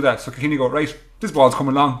didn't do that, so Kilkenny go, right, this ball's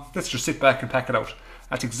coming along, let's just sit back and pack it out.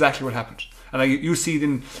 That's exactly what happened. And you see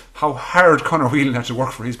then how hard Conor Whelan had to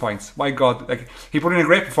work for his points. My God, like, he put in a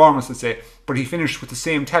great performance, let's say, but he finished with the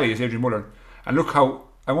same tally as Adrian Mullen. And look how,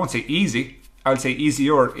 I won't say easy, I'll say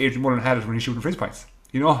easier Adrian Mullen had it when he's shooting freeze points.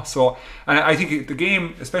 So, and I think the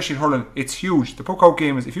game, especially in hurling, it's huge. The puck out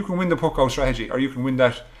game is, if you can win the puck out strategy, or you can win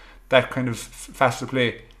that kind of faster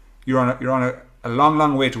play, you're on a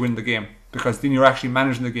long way to win the game, because then you're actually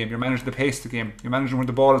managing the game, you're managing the pace of the game, you're managing where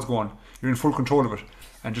the ball is going, you're in full control of it,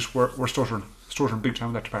 and just we're stuttering big time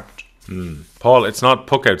in that department. Paul, it's not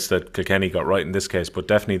puckouts that Kilkenny got right in this case, but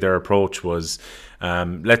definitely their approach was,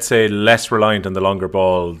 let's say, less reliant on the longer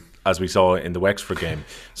ball, as we saw in the Wexford game.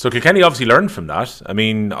 So Kilkenny obviously learned from that. I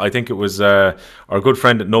mean, I think it was our good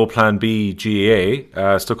friend at No Plan B,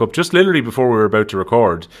 GAA, stuck up just literally before we were about to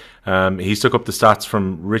record. He stuck up the stats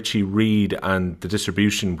from Richie Reid and the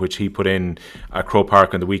distribution which he put in at Croke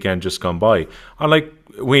Park on the weekend just gone by. And like,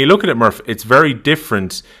 when you look at it, Murph, it's very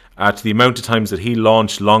different to the amount of times that he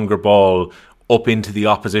launched longer ball up into the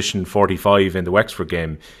opposition 45 in the Wexford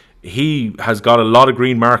game. He has got a lot of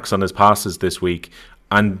green marks on his passes this week,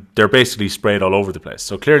 and they're basically sprayed all over the place.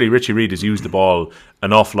 So clearly Richie Reid has used the ball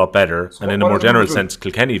an awful lot better, and in a more general sense,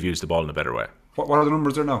 Kilkenny have used the ball in a better way. What are the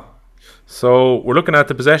numbers there now? So we're looking at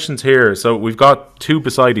the possessions here. So we've got two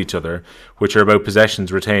beside each other, which are about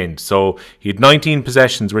possessions retained. So he had 19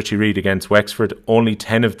 possessions, Richie Reid, against Wexford. Only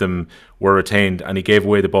 10 of them were retained, and he gave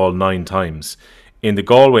away the ball 9 times. In the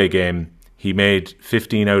Galway game, he made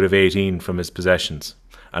 15 out of 18 from his possessions,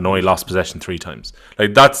 and only lost possession 3 times.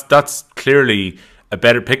 Like that's clearly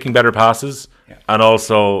picking better passes, and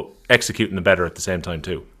also executing them better at the same time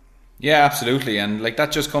too. Yeah, absolutely. And like,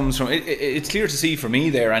 that just comes from it's clear to see for me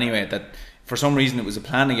there anyway that for some reason it was a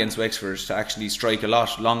plan against Wexford to actually strike a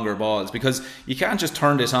lot longer balls, because you can't just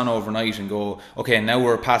turn this on overnight and go, okay, now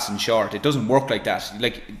we're passing short. It doesn't work like that.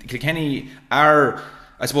 Like, Kilkenny are,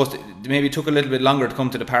 I suppose, maybe it took a little bit longer to come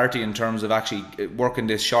to the party in terms of actually working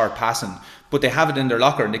this short passing, but they have it in their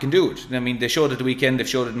locker and they can do it. I mean, they showed it the weekend, they've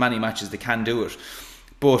showed it in many matches, they can do it.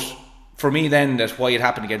 But for me then, that why it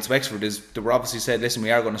happened against Wexford is they were obviously said, listen,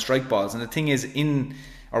 we are going to strike balls, and the thing is,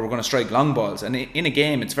 or we're going to strike long balls, and in a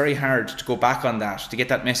game it's very hard to go back on that, to get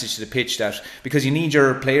that message to the pitch, that because you need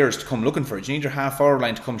your players to come looking for it, you need your half forward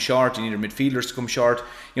line to come short, you need your midfielders to come short.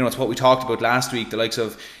 It's what we talked about last week, the likes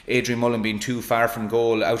of Adrian Mullen being too far from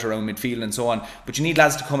goal, out around midfield and so on, but you need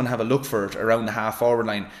lads to come and have a look for it around the half forward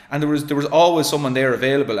line, and there was always someone there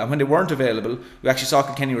available, and when they weren't available, we actually saw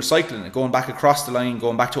Kilkenny recycling it, going back across the line,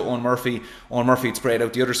 going back to Owen Murphy had sprayed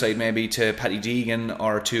out the other side, maybe to Paddy Deegan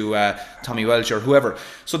or to Tommy Welch or whoever.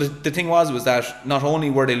 So the thing was that not only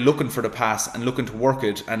were they looking for the pass and looking to work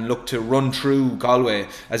it and look to run through Galway,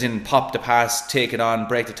 as in pop the pass, take it on,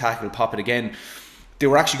 break the tackle, pop it again, they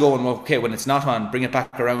were actually going, well, okay, when it's not on, bring it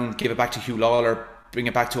back around, give it back to Hugh Lawler, bring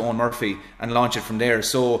it back to Owen Murphy and launch it from there.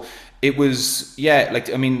 So it was,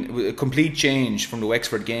 a complete change from the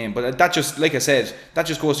Wexford game. But that just, like I said, that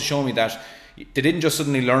just goes to show me that they didn't just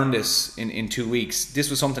suddenly learn this in 2 weeks. This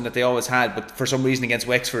was something that they always had, but for some reason against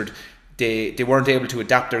Wexford, they weren't able to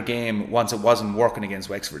adapt their game once it wasn't working against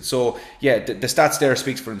Wexford. So yeah, the stats there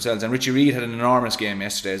speaks for themselves. And Richie Reid had an enormous game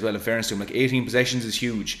yesterday as well, in fairness to him. Like, 18 possessions is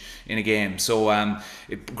huge in a game. So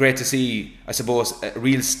great to see, I suppose, a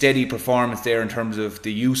real steady performance there in terms of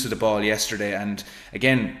the use of the ball yesterday. And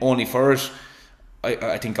again, only for it,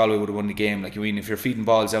 I think Galway would have won the game. Like, I mean, if you're feeding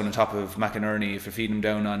balls down on top of McInerney, if you're feeding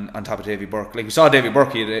them down on top of Davy Burke, like we saw Davy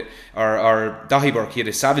Burke, or Dahi Burke, he had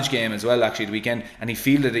a savage game as well actually the weekend, and he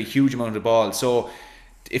fielded a huge amount of ball. So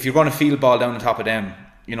if you're going to field ball down on top of them,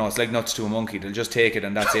 it's like nuts to a monkey. They'll just take it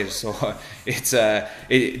and that's it. So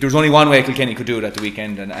there's only one way Kilkenny could do it at the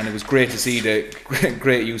weekend, and it was great to see the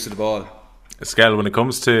great use of the ball. Skehill, when it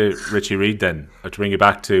comes to Richie Reid, then I have to bring you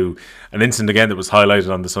back to an incident again that was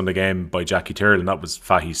highlighted on the Sunday game by Jackie Tyrrell, and that was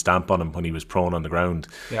Fahy's stamp on him when he was prone on the ground.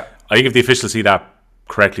 Yeah, I think if the officials see that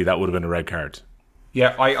correctly, that would have been a red card.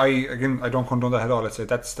 Yeah, I don't condone that at all. I'd say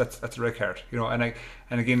that's a red card. And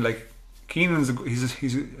again, like, Keenan's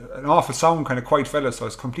he's an awful sound kind of quiet fella, so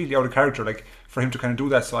it's completely out of character, like, for him to kind of do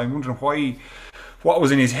that. So I'm wondering what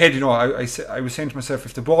was in his head. I was saying to myself,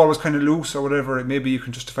 if the ball was kind of loose or whatever, maybe you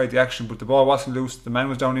can justify the action, but the ball wasn't loose, the man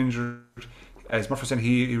was down injured. As Murphy said,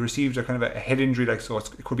 he received a kind of a head injury, like, so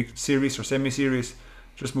it could be serious or semi-serious.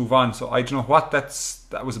 Just move on. So I don't know what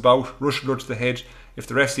that was about. Rush blood to the head. If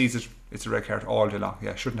the ref sees it, it's a red card all day long.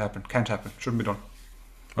 Yeah, shouldn't happen, can't happen, shouldn't be done.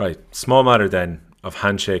 Right, small matter then of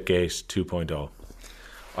Handshake Gate 2.0.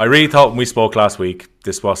 I really thought when we spoke last week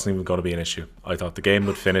this wasn't even going to be an issue. I thought the game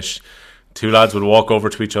would finish, 2 lads would walk over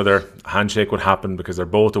to each other, a handshake would happen, because they're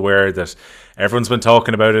both aware that everyone's been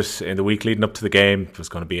talking about it in the week leading up to the game. It was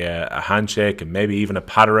going to be a handshake and maybe even a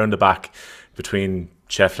pat around the back between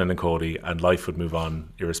Shefflin and Cody, and life would move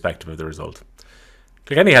on irrespective of the result.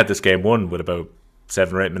 Kilkenny had this game won with about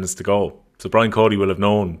 7 or 8 minutes to go. So Brian Cody will have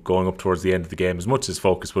known going up towards the end of the game, as much as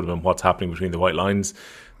focus would have been what's happening between the white lines,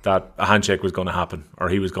 that a handshake was going to happen, or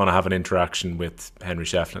he was going to have an interaction with Henry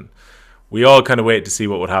Shefflin. We all kind of waited to see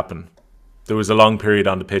what would happen. There was a long period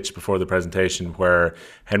on the pitch before the presentation where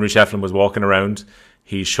Henry Shefflin was walking around.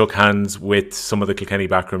 He shook hands with some of the Kilkenny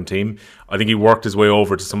backroom team. I think he worked his way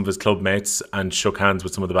over to some of his club mates and shook hands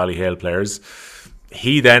with some of the Ballyhale players.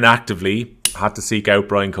 He then actively had to seek out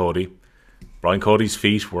Brian Cody. Brian Cody's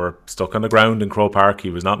feet were stuck on the ground in Croke Park.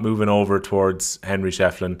 He was not moving over towards Henry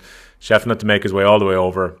Shefflin. Shefflin had to make his way all the way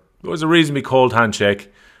over. It was a reasonably cold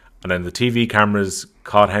handshake. And then the TV cameras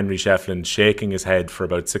caught Henry Shefflin shaking his head for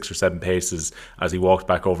about 6 or 7 paces as he walked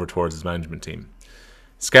back over towards his management team.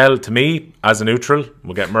 Skehill, to me, as a neutral,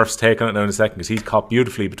 we'll get Murph's take on it now in a second because he's caught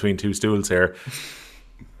beautifully between two stools here.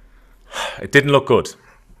 It didn't look good.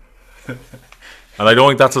 And I don't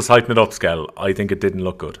think that's what's hyping it up, Skehill. I think it didn't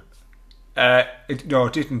look good. No,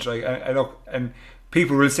 it didn't. I look, and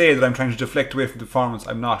people will say that I'm trying to deflect away from the performance.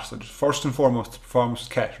 I'm not. So first and foremost, the performance was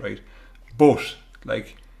cat, right? But,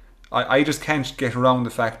 like, I just can't get around the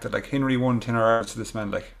fact that, like, Henry won 10 hours to this man,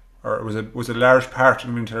 like, or it was a large part of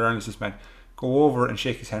winning 10 hours to this man. Go over and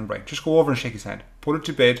shake his hand, Brian. Just go over and shake his hand. Put it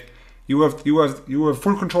to bed. You have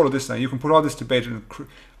full control of this now. You can put all this to bed, and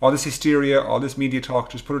all this hysteria, all this media talk.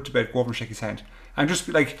 Just put it to bed. Go over and shake his hand. And just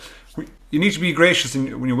be like, you need to be gracious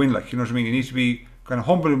when you win. Like, you know what I mean. You need to be kind of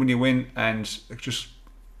humble when you win, and just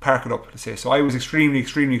park it up. Let's say. So I was extremely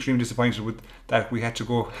disappointed with that. We had to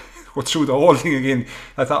go through the whole thing again.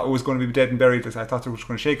 I thought it was going to be dead and buried. I thought they were going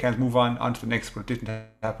to shake hands, move on to the next, but it didn't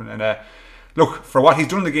happen. And look, for what he's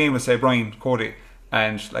done in the game with, say, Brian Cody,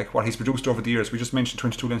 and like what he's produced over the years, we just mentioned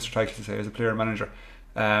 22 Leinster titles to say as a player and manager.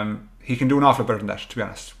 He can do an awful lot better than that, to be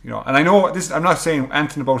honest. You know, and I know this. I'm not saying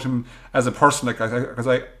anything about him as a person, like,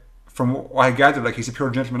 because from what I gathered, like, he's a pure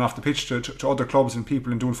gentleman off the pitch to other clubs and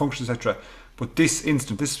people and doing functions, etc. But this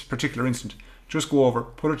particular instant, just go over,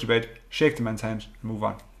 put it to bed, shake the man's hand, and move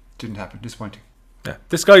on. Didn't happen. Disappointing. Yeah,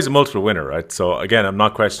 this guy's a multiple winner, right? So again, I'm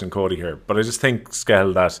not questioning Cody here, but I just think,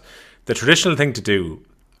 Skehill, that the traditional thing to do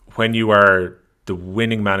when you are the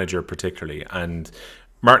winning manager, particularly, and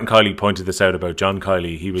Martin Kiely pointed this out about John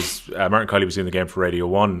Kiely. Martin Kiely was doing the game for Radio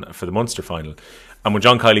 1 for the Munster final, and when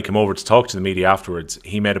John Kiely came over to talk to the media afterwards,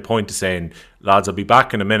 he made a point to saying, lads, I'll be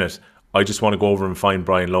back in a minute. I just want to go over and find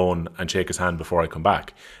Brian Lohan and shake his hand before I come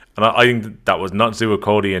back. And I think that was not to do with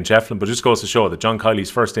Cody and Shefflin, but just goes to show that John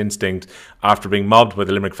Kiely's first instinct after being mobbed by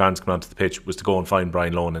the Limerick fans coming onto the pitch was to go and find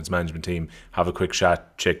Brian Lohan and his management team, have a quick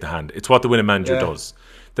chat, shake the hand. It's what the winning manager does.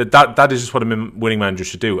 That is just what a winning manager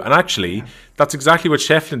should do. And actually, that's exactly what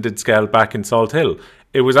Shefflin did, Skehill, back in Salt Hill.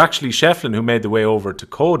 It was actually Shefflin who made the way over to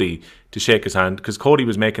Cody to shake his hand, because Cody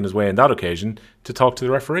was making his way on that occasion to talk to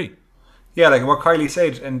the referee. Yeah, like what Kiely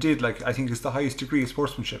said and did, like, I think is the highest degree of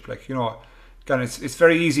sportsmanship. Like, you know, again, it's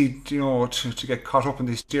very easy, you know, to get caught up in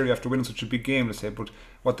the hysteria after winning such a big game, let's say. But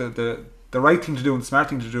what the right thing to do and the smart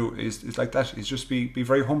thing to do is like that. Is just be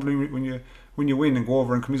very humble when you win and go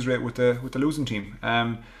over and commiserate with the losing team.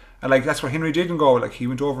 And like that's what Henry did in Galway. Like he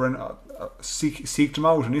went over and seeked him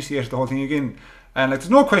out, initiated the whole thing again. And like there's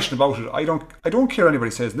no question about it. I don't care what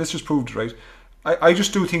anybody says. And this just proved it, right? I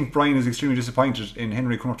just do think Brian is extremely disappointed in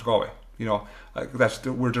Henry coming up to Galway. You know, like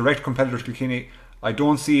we're direct competitors to Kilkenny. I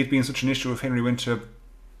don't see it being such an issue if Henry went to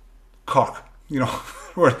Cork, you know,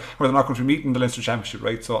 where they're not going to be meeting the Leinster Championship,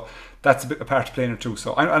 right? So that's a part to play in it too.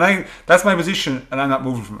 So I that's my position, and I'm not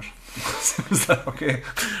moving from it. Is that okay?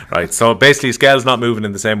 Right. So basically, Skell's not moving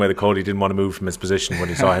in the same way that Cody didn't want to move from his position when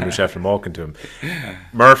he saw Henry Shefflin walking to him.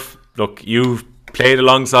 Murph, look, you've played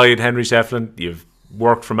alongside Henry Shefflin. You've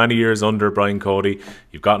worked for many years under Brian Cody.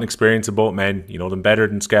 You've got an experience of both men. You know them better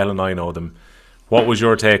than Skehill and I know them. What was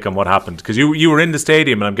your take on what happened? Because you were in the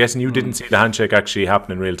stadium, and I'm guessing you didn't see the handshake actually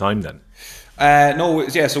happen in real time then. No,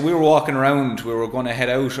 yeah, so we were walking around. We were going to head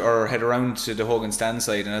around to the Hogan stand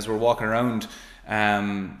side, and as we were walking around,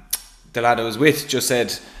 the lad I was with just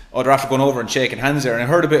said, oh, they're after going over and shaking hands there, and I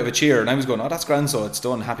heard a bit of a cheer, and I was going, oh, that's grand, so it's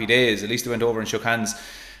done, happy days. At least they went over and shook hands.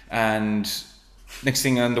 And next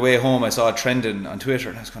thing on the way home, I saw it trending on Twitter,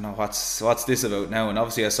 and I was going, oh, what's this about now? And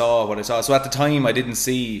obviously I saw what I saw. So at the time I didn't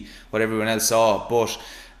see what everyone else saw, but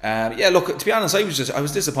yeah, look, to be honest, I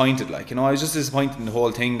was disappointed. Like, you know, I was just disappointed in the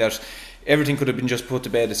whole thing, that everything could have been just put to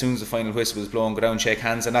bed as soon as the final whistle was blown, go down, shake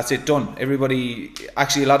hands, and that's it, done. Everybody,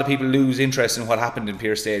 actually a lot of people lose interest in what happened in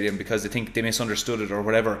Pearse Stadium because they think they misunderstood it or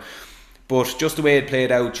whatever. But just the way it played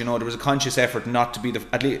out, you know, there was a conscious effort not to be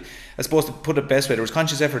at least, I suppose to put it best way, there was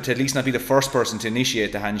conscious effort to at least not be the first person to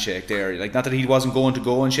initiate the handshake there. Like, not that he wasn't going to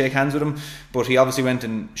go and shake hands with him, but he obviously went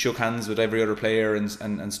and shook hands with every other player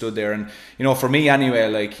and stood there. And, you know, for me anyway,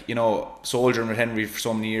 like, you know, soldiering with Henry for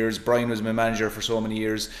so many years, Brian was my manager for so many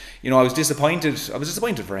years, you know, I was disappointed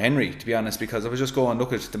for Henry, to be honest, because I was just going,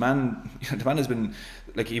 look at the man, the man has been,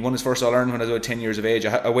 like, he won his first All-Ireland when I was about 10 years of age.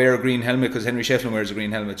 I wear a green helmet because Henry Shefflin wears a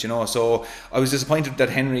green helmet, you know, so I was disappointed that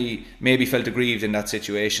Henry maybe felt aggrieved in that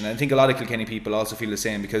situation. I think a lot of Kilkenny people also feel the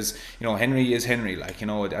same, because, you know, Henry is Henry, like, you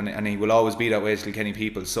know, and he will always be that way to Kilkenny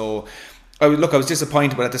people. So I was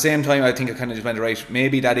disappointed, but at the same time I think I kind of just went, right,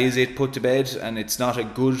 maybe that is it, put to bed, and it's not a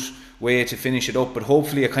good way to finish it up. But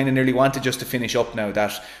hopefully I kind of nearly wanted just to finish up now,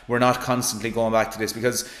 that we're not constantly going back to this,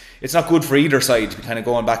 because it's not good for either side to be kind of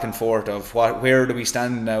going back and forth of where do we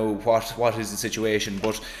stand now, what is the situation.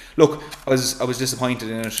 But look, I was disappointed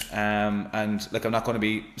in it, and like, I'm not going to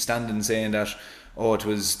be standing saying that, oh, it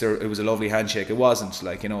was a lovely handshake. It wasn't,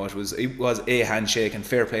 like, you know, it was a handshake, and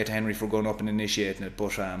fair play to Henry for going up and initiating it.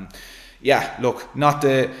 But yeah, look, not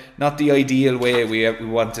the ideal way we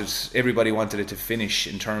wanted. Everybody wanted it to finish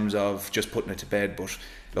in terms of just putting it to bed, but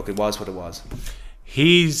look, it was what it was.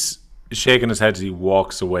 He's shaking his head as he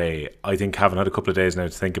walks away. I think, having had a couple of days now to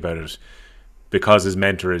think about it, because his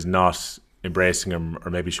mentor is not embracing him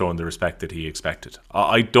or maybe showing the respect that he expected.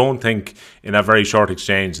 I don't think in that very short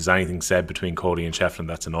exchange there's anything said between Cody and Shefflin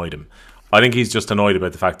that's annoyed him. I think he's just annoyed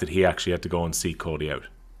about the fact that he actually had to go and seek Cody out.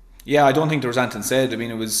 Yeah, I don't think there was anything said. I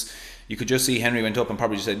mean, it was, you could just see Henry went up and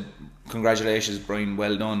probably just said, congratulations Brian,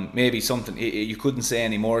 well done, maybe something. You couldn't say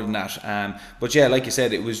any more than that, but yeah, like you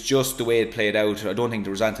said, it was just the way it played out. I don't think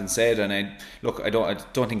there was anything said, and I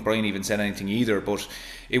don't think Brian even said anything either, but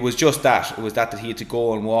it was just that, that he had to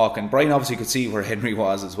go and walk, and Brian obviously could see where Henry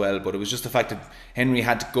was as well, but it was just the fact that Henry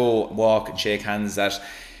had to go walk and shake hands that,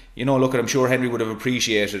 you know, look, I'm sure Henry would have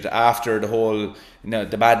appreciated after the whole, you know,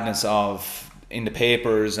 the madness of in the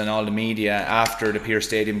papers and all the media after the Pearse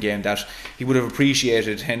Stadium game, that he would have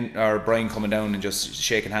appreciated Brian coming down and just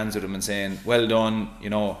shaking hands with him and saying, well done, you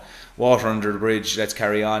know, water under the bridge, let's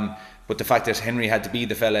carry on. But the fact that Henry had to be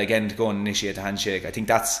the fella again to go and initiate the handshake, I think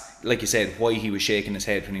that's, like you said, why he was shaking his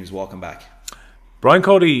head when he was walking back. Brian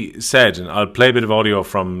Cody said, and I'll play a bit of audio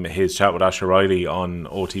from his chat with Asher Riley on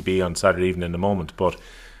OTB on Saturday evening in a moment, but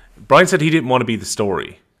Brian said he didn't want to be the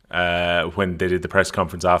story when they did the press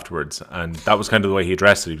conference afterwards, and that was kind of the way he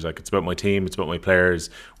addressed it. He was like, it's about my team, it's about my players,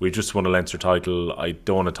 we just won a Leinster title, I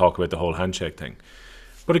don't want to talk about the whole handshake thing.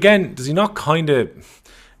 But again, does he not kind of,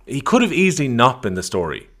 he could have easily not been the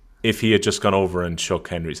story if he had just gone over and shook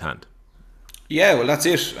Henry's hand. Yeah, well, that's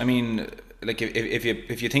it. I mean, like,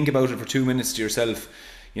 if you think about it for 2 minutes to yourself,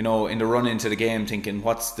 you know, in the run into the game, thinking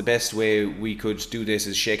what's the best way we could do this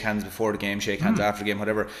is shake hands before the game, shake hands after the game,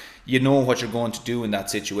 whatever. You know what you're going to do in that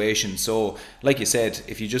situation. So, like you said,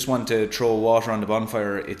 if you just want to throw water on the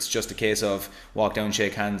bonfire, it's just a case of walk down,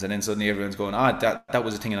 shake hands, and then suddenly everyone's going, that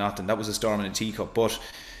was a thing of nothing, that was a storm in a teacup. But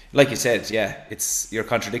like you said, yeah, you're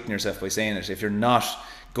contradicting yourself by saying it. If you're not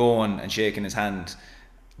going and shaking his hand,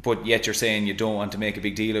 but yet you're saying you don't want to make a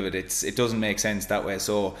big deal of it, it doesn't make sense that way.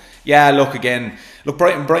 So yeah, look,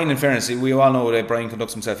 Brian, in fairness, we all know that Brian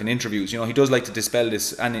conducts himself in interviews, you know, he does like to dispel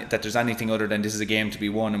this, and that there's anything other than this is a game to be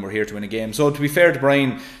won and we're here to win a game. So to be fair to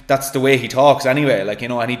Brian, that's the way he talks anyway, like, you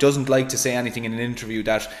know, and he doesn't like to say anything in an interview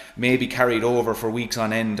that may be carried over for weeks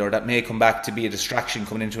on end, or that may come back to be a distraction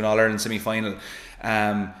coming into an All-Ireland semi-final.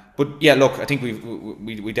 But yeah, look, I think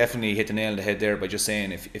we definitely hit the nail on the head there by just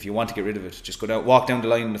saying, if you want to get rid of it, just go down, walk down the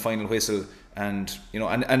line in the final whistle, and, you know,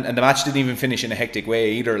 and the match didn't even finish in a hectic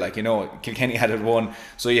way either. Like, you know, Kilkenny had it won,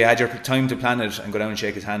 so you had your time to plan it and go down and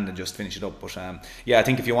shake his hand and just finish it up. But yeah, I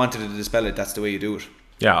think if you wanted to dispel it, that's the way you do it.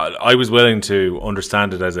 Yeah, I was willing to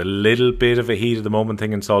understand it as a little bit of a heat of the moment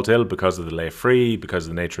thing in Salt Hill because of the lay free, because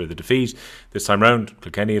of the nature of the defeat. This time round,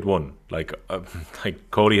 Kilkenny had won. Like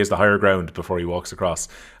Cody has the higher ground before he walks across,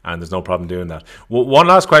 and there's no problem doing that. One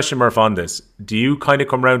last question, Murph, on this. Do you kind of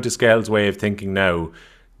come round to Skehill's way of thinking now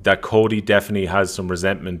that Cody definitely has some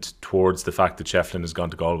resentment towards the fact that Shefflin has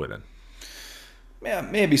gone to Galway then? Yeah,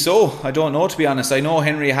 maybe so. I don't know, to be honest. I know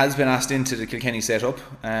Henry has been asked into the Kilkenny setup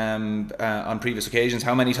on previous occasions.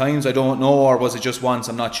 How many times, I don't know, or was it just once?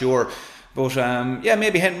 I'm not sure. But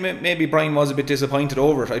maybe Brian was a bit disappointed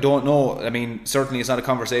over it. I don't know. I mean, certainly it's not a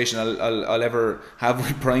conversation I'll ever have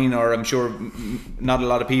with Brian, or I'm sure not a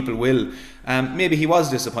lot of people will. Maybe he was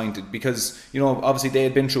disappointed because, you know, obviously they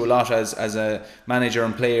had been through a lot as a manager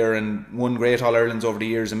and player and won great All-Irelands over the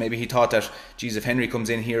years, and maybe he thought that, geez, if Henry comes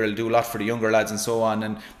in here, he'll do a lot for the younger lads and so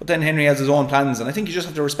on. But then Henry has his own plans, and I think you just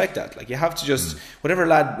have to respect that. Like, you have to just, whatever a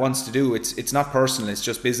lad wants to do, it's not personal, it's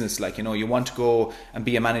just business. Like, you know, you want to go and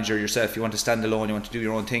be a manager yourself, you want to stand alone, you want to do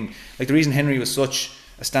your own thing. Like, the reason Henry was such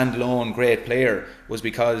a standalone great player was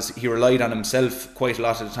because he relied on himself quite a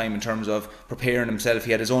lot of the time in terms of preparing himself.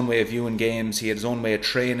 He had his own way of viewing games, he had his own way of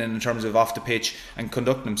training in terms of off the pitch and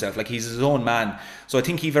conducting himself. Like, he's his own man. So I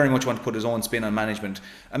think he very much wanted to put his own spin on management,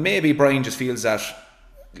 and maybe Brian just feels that,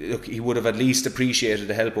 look, he would have at least appreciated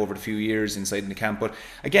the help over the few years inside in the camp. But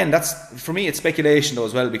again, that's, for me, it's speculation though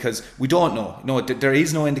as well, because we don't know. No, there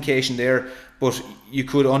is no indication there. But you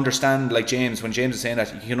could understand, like James, when James is saying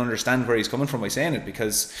that, you can understand where he's coming from by saying it,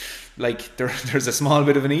 because like there's a small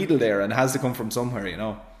bit of a needle there, and it has to come from somewhere, you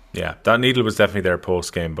know. Yeah, that needle was definitely there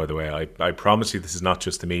post-game, by the way. I promise you this is not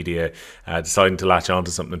just the media deciding to latch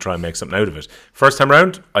onto something and try and make something out of it. First time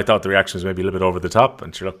round, I thought the reaction was maybe a little bit over the top.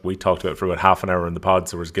 And sure, look, we talked about it for about half an hour in the pod,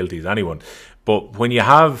 so we're as guilty as anyone. But when you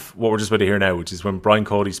have what we're just about to hear now, which is when Brian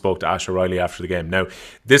Cody spoke to Ash O'Reilly after the game. Now,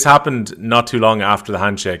 this happened not too long after the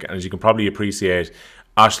handshake, and as you can probably appreciate,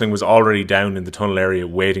 Aisling was already down in the tunnel area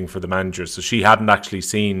waiting for the manager, so she hadn't actually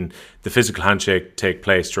seen the physical handshake take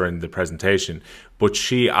place during the presentation. But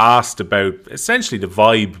she asked about essentially the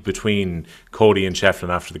vibe between Cody and Shefflin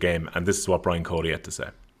after the game, and this is what Brian Cody had to say.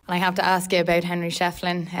 I have to ask you about Henry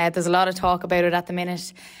Shefflin. There's a lot of talk about it at the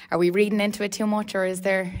minute. Are we reading into it too much, or is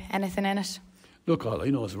there anything in it? Look, all I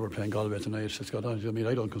know is that we're playing Galway tonight. It's got on. I mean,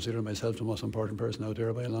 I don't consider myself the most important person out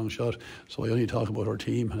there by a long shot, so I only talk about our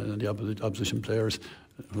team and the opposition players.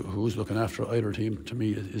 Who's looking after either team, to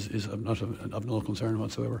me, is of no concern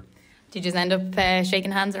whatsoever. Did you just end up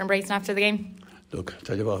shaking hands or embracing after the game? Look,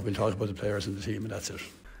 tell you what, we'll talk about the players and the team, and that's it.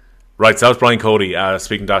 Right, so that was Brian Cody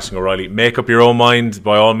speaking to Aisling O'Reilly. Make up your own mind,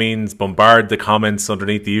 by all means. Bombard the comments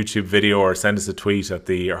underneath the YouTube video, or send us a tweet at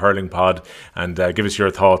the Hurling Pod and give us your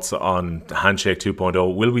thoughts on Handshake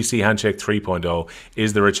 2.0. Will we see Handshake 3.0?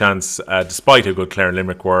 Is there a chance, despite how good Clare and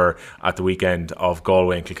Limerick were at the weekend, of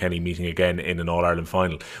Galway and Kilkenny meeting again in an All-Ireland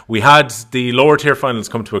final? We had the lower tier finals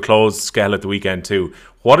come to a close, Skehill at the weekend too.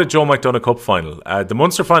 What a Joe McDonagh Cup final. The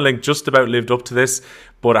Munster final just about lived up to this,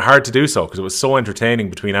 but hard to do so because it was so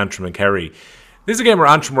entertaining between Antrim and Kerry. This is a game where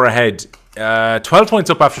Antrim were ahead 12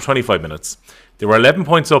 points up after 25 minutes. They were 11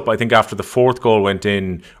 points up, I think, after the fourth goal went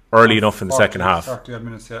in early enough in the second half. 30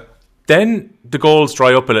 minutes, yeah. Then the goals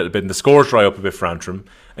dry up a little bit and the scores dry up a bit for Antrim.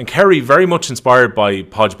 And Kerry, very much inspired by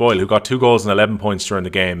Podge Boyle, who got 2 goals and 11 points during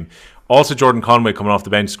the game. Also Jordan Conway coming off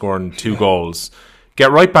the bench scoring 2 goals.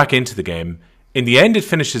 Get right back into the game. In the end, it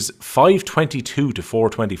finishes 5-22 to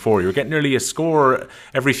 4-24. You're getting nearly a score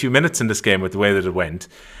every few minutes in this game with the way that it went.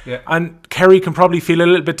 Yeah. And Kerry can probably feel a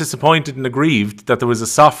little bit disappointed and aggrieved that there was a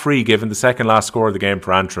soft free given the second last score of the game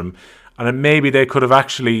for Antrim. And maybe they could have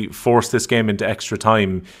actually forced this game into extra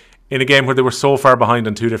time in a game where they were so far behind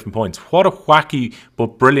on 2 different points. What a wacky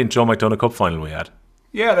but brilliant Joe McDonagh Cup final we had.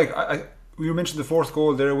 Yeah, like you mentioned the fourth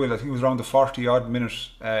goal there, Will. I think it was around the 40-odd minute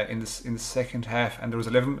in the second half, and there was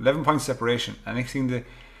 11 points separation. And next thing,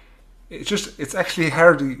 it's actually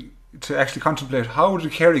hard to actually contemplate how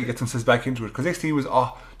did Kerry get themselves back into it, because next thing was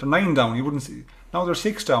they're 9 down. You wouldn't see. Now they're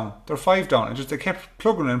 6 down, they're 5 down, and they kept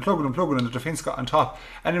plugging and the defence got on top.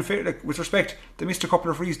 And in fact, like, with respect, they missed a couple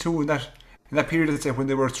of frees too in that period. Let's say when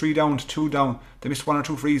they were 3 down to 2 down, they missed 1 or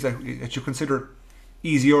 2 frees that you consider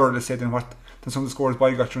easier, let's say, than some of the scores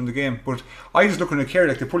Boyle got during the game. But I just looking at Kerry,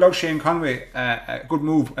 like, they pulled out Shane Conway, a good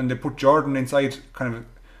move, and they put Jordan inside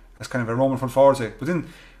as kind of a Roman front forward side. But then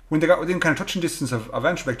when they got within kind of touching distance of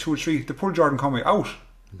Antrim, like 2 or 3, they pulled Jordan Conway out.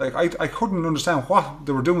 Like, I couldn't understand what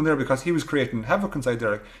they were doing there, because he was creating havoc inside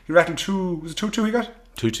there. Like, he rattled 2, was it 2-2 he got?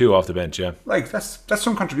 2-2 off the bench, yeah. Like, that's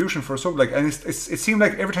some contribution for a sub. Like, and it seemed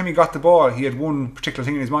like every time he got the ball, he had one particular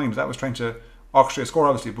thing in his mind. That was trying to orchestrate a score,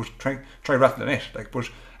 obviously, but try rattle the net. Like, but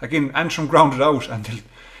again, Antrim grounded out, and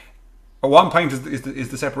at one point is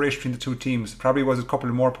the separation between the two teams. Probably was a couple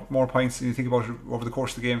of more points than you think about it over the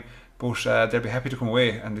course of the game. But they'd be happy to come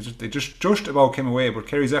away, and they just about came away. But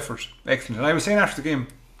Kerry's effort, excellent. And I was saying after the game,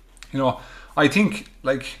 you know, I think,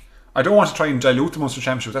 like, I don't want to try and dilute the Munster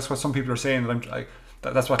Championship. That's what some people are saying.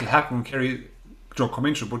 That's what will happen when Kerry come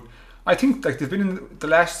into it. But I think, like, they've been in the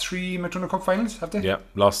last 3 McDonagh Cup finals, have they? Yeah,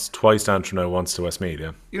 lost twice to Antrim now, once to Westmeath.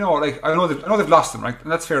 Yeah. You know, like, I know they've lost them, right? And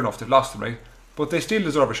that's fair enough. They've lost them, right? But they still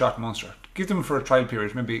deserve a shot in Munster. Give them for a trial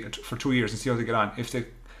period, maybe for 2 years, and see how they get on. If they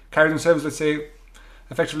Kerry themselves, let's say,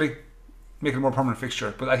 effectively make it a more permanent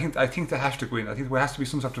fixture. But I think they have to go in. I think there has to be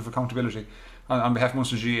some sort of accountability on behalf of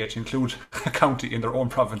Munster GA to include a county in their own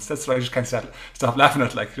province. That's what I just can't stop laughing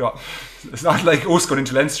at. Like, you know, it's not like us going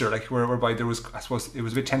into Leinster, like whereby there was, I suppose, it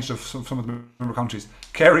was a bit tension of some of the member counties.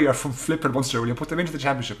 Kerry are from flipping Munster. Will you put them into the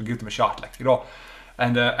championship and give them a shot? Like, you know.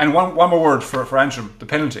 And one more word for Antrim, the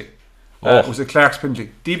penalty. Was it Clark's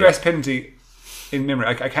penalty? The best penalty in memory.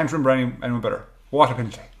 I can't remember anyone better. What a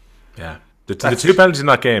penalty. Yeah. The two penalties in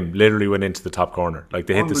that game literally went into the top corner. Like,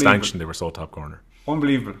 they hit the stanchion, they were so top corner.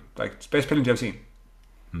 Unbelievable. Like, it's the best penalty I've seen.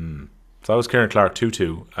 So that was Kieran Clark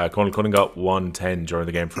 2-2. Conal Cunning got 1-10 during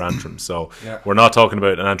the game for Antrim. So we're not talking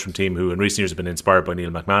about an Antrim team who in recent years have been inspired by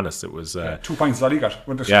Neil McManus. It was 2 points is all he got.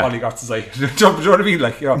 All he got to say. Do you know what I mean?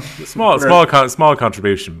 Like, you know, small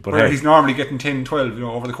contribution, but he's normally getting 10, 12, you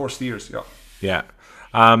know, over the course of the years. Yeah.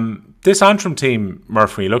 This Antrim team,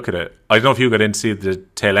 Murph, when you look at it, I don't know if you got in to see the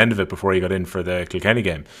tail end of it before you got in for the Kilkenny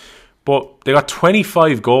game, but they got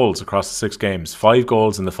 25 goals across the 6 games, 5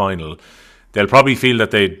 goals in the final. They'll probably feel that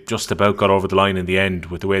they just about got over the line in the end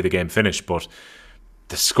with the way the game finished, but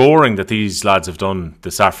the scoring that these lads have done, the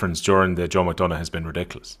Saffrons, during the Joe McDonagh has been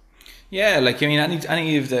ridiculous. Yeah, like, I mean,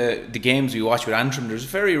 any of the games we watch with Antrim, there's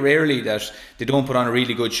very rarely that they don't put on a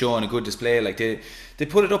really good show and a good display. Like, they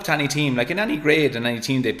put it up to any team, like in any grade and any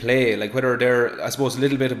team they play, like whether they're, I suppose, a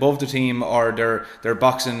little bit above the team or they're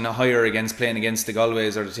boxing higher against playing against the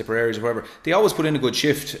Galways or the Tipperaries or whoever, they always put in a good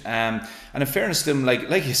shift. And in fairness to them,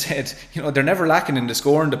 like you said, you know, they're never lacking in the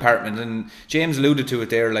scoring department. And James alluded to it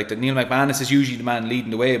there, like that Neil McManus is usually the man leading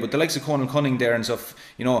the way, but the likes of Conal Cunning there and stuff,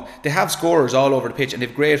 you know, they have scorers all over the pitch and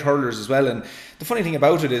they've great hurlers as well. And the funny thing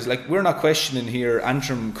about it is, like, we're not questioning here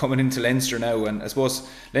Antrim coming into Leinster now, and I suppose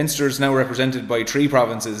Leinster is now represented by 3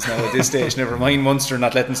 provinces now at this stage, never mind Munster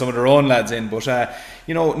not letting some of their own lads in, but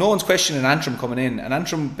you know, no one's questioning Antrim coming in, and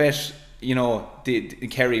Antrim bet, you know, the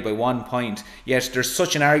Kerry by 1 point, yet there's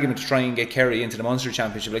such an argument to try and get Kerry into the Munster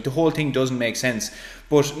Championship. Like, the whole thing doesn't make sense.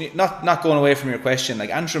 But not going away from your question, like,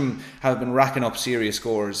 Antrim have been racking up serious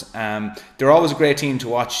scores. They're always a great team to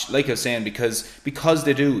watch, like I was saying, because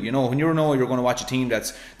they do. You know, when you're going to watch a team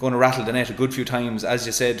that's going to rattle the net a good few times, as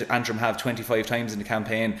you said, Antrim have 25 times in the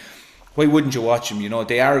campaign. Why wouldn't you watch them? You know,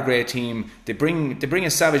 they are a great team. They bring a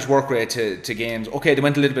savage work rate to games. Okay, they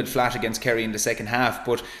went a little bit flat against Kerry in the second half,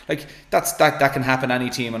 but like that can happen any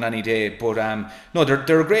team on any day. But no,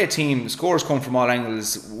 they're a great team. Scores come from all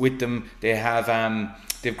angles with them. They have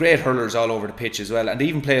great hurlers all over the pitch as well, and they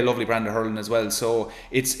even play a lovely brand of hurling as well. So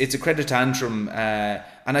it's a credit to Antrim, and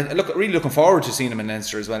really looking forward to seeing them in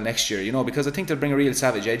Leinster as well next year. You know, because I think they'll bring a real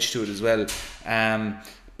savage edge to it as well.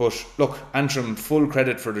 But look, Antrim, full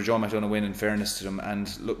credit for the Joe McDonagh win, in fairness to them, and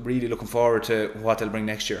really looking forward to what they'll bring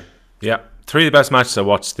next year. Yeah, 3 of the best matches I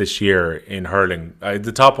watched this year in hurling.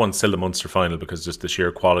 The top one's still the Munster final, because just the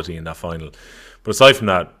sheer quality in that final. But aside from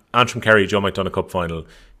that, Antrim Kerry Joe McDonagh Cup final,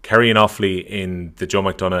 Kerry and Offaly in the Joe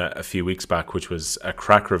McDonagh a few weeks back, which was a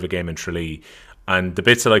cracker of a game in Tralee. And the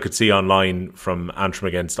bits that I could see online from Antrim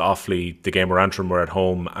against Offaly, the game where Antrim were at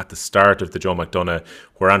home at the start of the Joe McDonagh,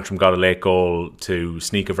 where Antrim got a late goal to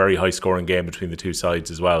sneak a very high scoring game between the two sides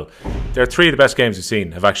as well. They're 3 of the best games we've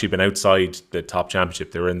seen, have actually been outside the top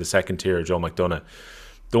championship. They were in the second tier of Joe McDonagh.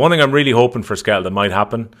 The one thing I'm really hoping for Skehill that might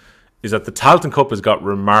happen is that the Tailteann Cup has got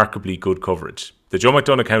remarkably good coverage. The Joe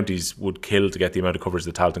McDonagh counties would kill to get the amount of coverage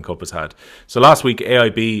the Tailteann Cup has had. So last week,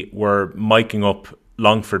 AIB were miking up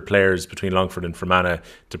Longford players between Longford and Fermanagh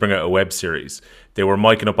to bring out a web series. They were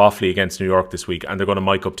miking up Offaly against New York this week, and they're going to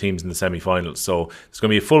mic up teams in the semi-finals. So there's going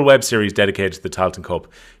to be a full web series dedicated to the Tailteann Cup.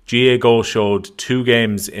 GA Go showed 2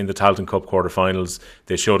 games in the Tailteann Cup quarterfinals.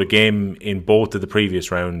 They showed a game in both of the previous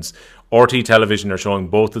rounds. RT Television are showing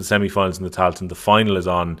both of the semi-finals in the Tailteann. The final is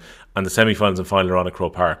on, and the semi-finals and final are on at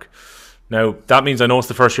Croke Park. Now, that means I know it's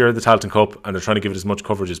the first year of the Tailteann Cup, and they're trying to give it as much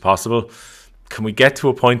coverage as possible. Can we get to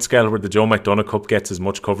a point scale where the Joe McDonagh Cup gets as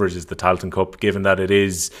much coverage as the Tailteann Cup, given that it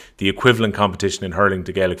is the equivalent competition in hurling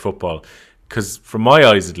to Gaelic football? Because from my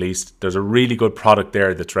eyes at least, there's a really good product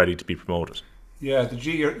there that's ready to be promoted. Yeah, the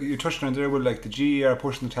GE, you touched on there with, like, the GE are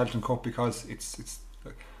pushing the Tailteann Cup because it's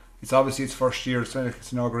obviously its first year, it's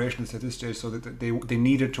its inauguration at this stage, so that they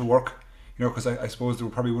need it to work, you know, because I suppose there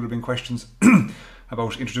probably would have been questions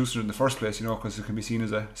about introducing it in the first place, you know, because it can be seen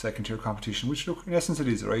as a second tier competition, which, look, in essence it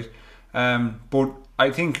is, right? But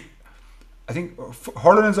I think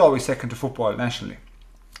hurling is always second to football nationally,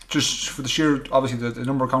 just for the sheer, obviously the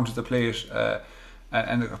number of counties that play it,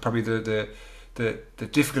 and probably the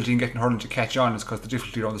difficulty in getting hurling to catch on is because the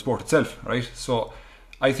difficulty around the sport itself, right? So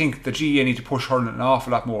I think the GAA need to push hurling an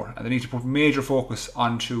awful lot more, and they need to put major focus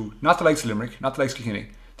onto not the likes of Limerick, not the likes of Kilkenny,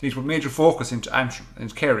 They need to put major focus into Antrim,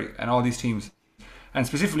 into Kerry, and all these teams, and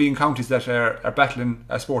specifically in counties that are battling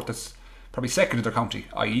a sport that's probably second in their county,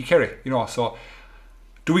 i.e. Kerry. So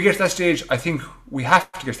do we get to that stage? I think we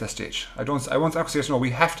have to get to that stage. I won't say yes or no.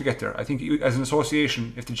 We have to get there. I think as an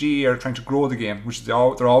association, if the GAA are trying to grow the game, which they're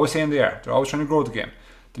always saying they're always trying to grow the game,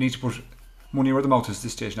 they need to put money where the mouth is at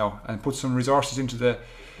this stage now, and put some resources into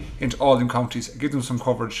all them counties, give them some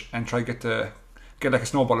coverage, and try get like a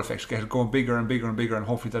snowball effect, get it going bigger and bigger and bigger, and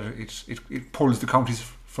hopefully that it pulls the counties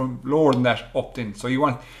from lower than that up then. So you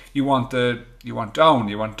want Down,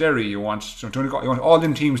 you want Derry, you want all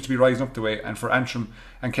them teams to be rising up the way, and for Antrim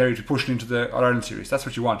and Kerry to push into the All Ireland series. That's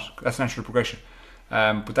what you want. That's natural progression.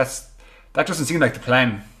 But that doesn't seem like the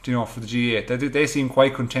plan, for the GAA. They seem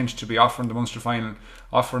quite content to be offering the Munster final,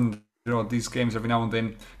 offering these games every now and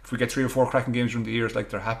then. If we get 3 or 4 cracking games during the years, like,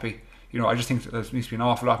 they're happy. I just think there needs to be an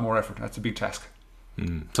awful lot more effort. That's a big task.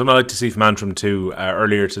 Something I'd like to see from Antrim too.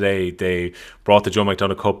 Earlier today, they brought the Joe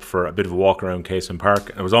McDonagh Cup for a bit of a walk around Cian Park.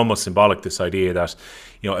 And it was almost symbolic, this idea that,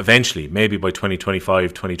 eventually, maybe by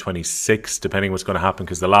 2025, 2026, depending what's going to happen,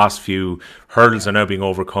 because the last few hurdles are now being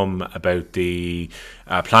overcome about the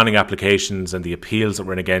planning applications and the appeals that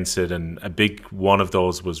were in against it. And a big one of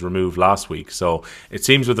those was removed last week. So it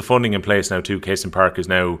seems with the funding in place now too, Cian Park is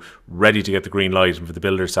now ready to get the green light, and for the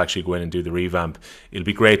builders to actually go in and do the revamp. It'll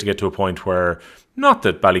be great to get to a point where, not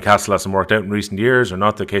that Ballycastle hasn't worked out in recent years, or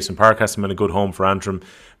not that Cian Park hasn't been a good home for Antrim,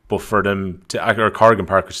 but for them or Corrigan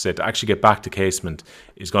Park, I should say, to actually get back to casement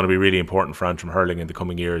is going to be really important for Antrim hurling in the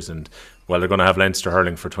coming years. And they're going to have Leinster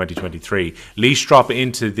hurling for 2023. Laois drop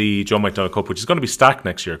into the Joe McDonagh Cup, which is going to be stacked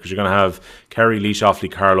next year, because you're going to have Kerry, Laois,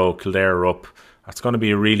 Offaly, Carlow, Kildare up. That's going to be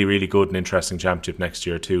a really, really good and interesting championship next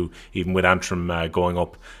year too, even with Antrim going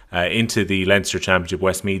up into the Leinster Championship,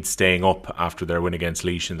 Westmeath staying up after their win against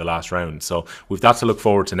Laois in the last round. So we've that to look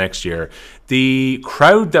forward to next year. The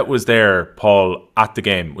crowd that was there, Paul, at the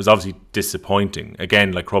game was obviously disappointing.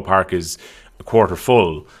 Again, like, Croke Park is a quarter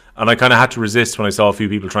full. And I kind of had to resist when I saw a few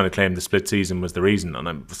people trying to claim the split season was the reason. And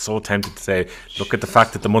I'm so tempted to say, look at the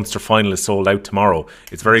fact that the Munster final is sold out tomorrow.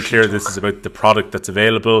 It's very clear this is about the product that's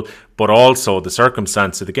available, but also the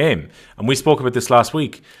circumstance of the game. And we spoke about this last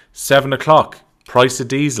week. 7 o'clock, price of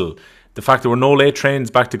diesel. The fact there were no late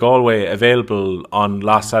trains back to Galway available on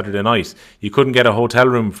last Saturday night. You couldn't get a hotel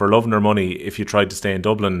room for love nor money if you tried to stay in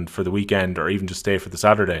Dublin for the weekend, or even just stay for the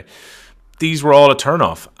Saturday. These were all a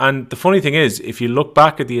turn-off. And the funny thing is, if you look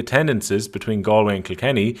back at the attendances between Galway and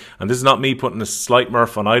Kilkenny, and this is not me putting a slight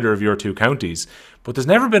murph on either of your two counties, but there's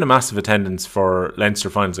never been a massive attendance for Leinster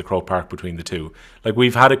finals at Croke Park between the two. Like,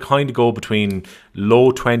 we've had it kind of go between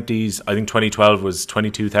low 20s, I think 2012 was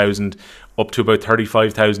 22,000, up to about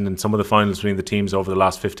 35,000 in some of the finals between the teams over the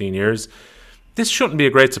last 15 years. This shouldn't be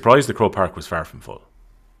a great surprise that Croke Park was far from full.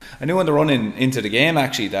 I knew on the run into the game,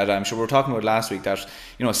 actually, that I'm sure we were talking about last week, that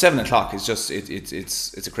 7 o'clock is just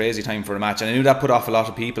it's a crazy time for a match, and I knew that put off a lot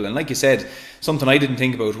of people. And like you said, something I didn't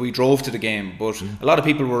think about, we drove to the game, but a lot of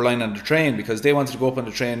people were relying on the train because they wanted to go up on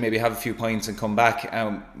the train, maybe have a few pints and come back,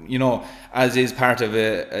 as is part of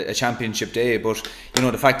a championship day. But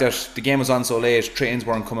the fact that the game was on so late, trains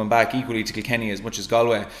weren't coming back equally to Kilkenny as much as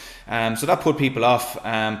Galway. So that put people off.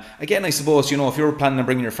 Again, I suppose, if you're planning on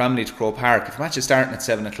bringing your family to Croke Park, if the match is starting at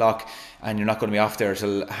 7 o'clock and you're not going to be off there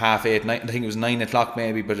till 8:30, I think it was 9 o'clock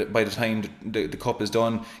maybe, but by the time the cup is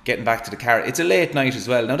done, getting back to the car, it's a late night as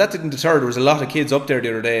well. Now, that didn't deter. There was a lot of kids up there the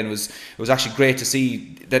other day, and it was actually great to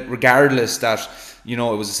see that regardless that, it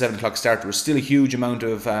was a 7 o'clock start, there was still a huge amount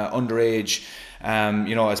of underage,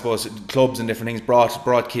 I suppose clubs and different things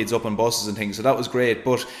brought kids up on buses and things, so that was great.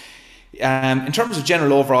 But in terms of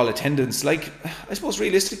general overall attendance, I suppose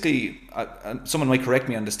realistically, someone might correct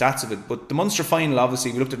me on the stats of it, but the Munster final,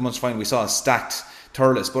 obviously, we looked at the Munster final, we saw a stacked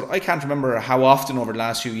Thurles, but I can't remember how often over the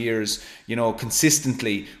last few years,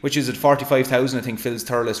 consistently, which is at 45,000, I think, fills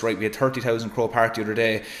Thurles, right? We had 30,000 Croke Park the other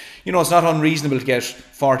day. It's not unreasonable to get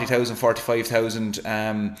 40,000, 45,000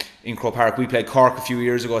 in Croke Park. We played Cork a few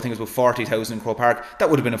years ago, I think it was about 40,000 in Croke Park. That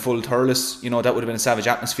would have been a full Thurles, that would have been a savage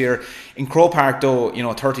atmosphere. In Croke Park, though,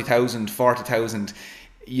 30,000, 40,000,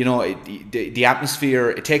 the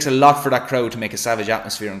atmosphere, it takes a lot for that crowd to make a savage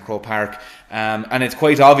atmosphere in Croke Park, and it's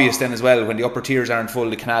quite obvious then as well when the upper tiers aren't full.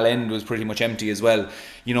 The canal end was pretty much empty as well.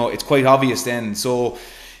 It's quite obvious then. So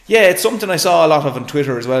yeah, it's something I saw a lot of on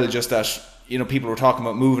Twitter as well, just that people were talking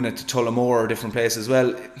about moving it to Tullamore or different places as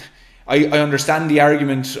well. I understand the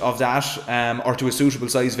argument of that, or to a suitable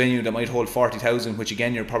size venue that might hold 40,000, which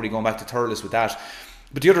again you're probably going back to Thurles with that.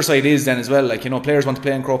 But the other side is then as well, players want to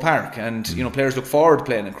play in Croke Park, and players look forward to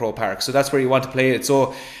playing in Croke Park, so that's where you want to play it.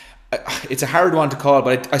 So it's a hard one to call,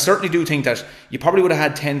 but I certainly do think that you probably would have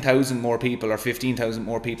had 10,000 more people or 15,000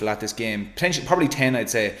 more people at this game. Potentially, probably 10, I'd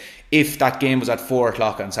say, if that game was at 4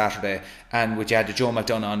 o'clock on Saturday and which you had the Joe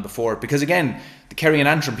McDonagh on before. Because again, the Kerry and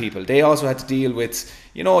Antrim people, they also had to deal with,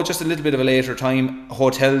 just a little bit of a later time,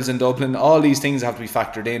 hotels in Dublin, all these things have to be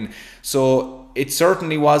factored in. So it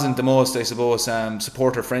certainly wasn't the most, I suppose,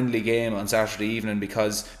 supporter-friendly game on Saturday evening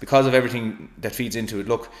because of everything that feeds into it.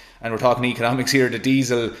 Look, and we're talking economics here, the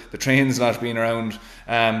diesel, the trains not being around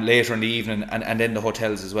later in the evening, and then the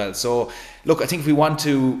hotels as well. So, look, I think if we want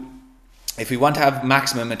to have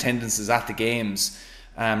maximum attendances at the games,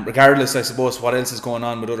 regardless, I suppose, what else is going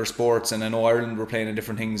on with other sports, and I know Ireland were playing in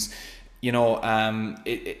different things, you kind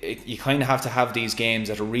of have to have these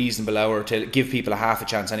games at a reasonable hour to give people a half a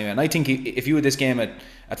chance anyway. And I think if you had this game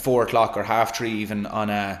at 4 o'clock or 3:30 even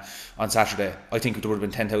on Saturday, I think there would have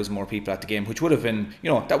been 10,000 more people at the game, which would have been,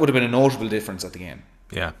 that would have been a notable difference at the game.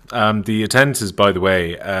 Yeah. The attendances, by the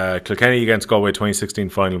way, Kilkenny against Galway 2016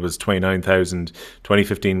 final was 29,000,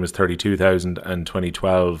 2015 was 32,000, and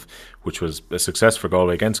 2012, which was a success for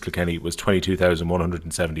Galway against Kilkenny, was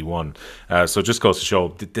 22,171. So it just goes to show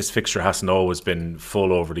that this fixture hasn't always been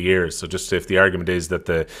full over the years. So just if the argument is that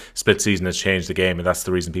the split season has changed the game and that's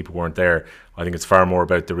the reason people weren't there, I think it's far more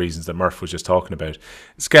about the reasons that Murph was just talking about.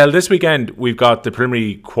 Skehill, this weekend we've got the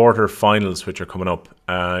preliminary quarter finals which are coming up.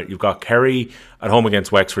 You've got Kerry at home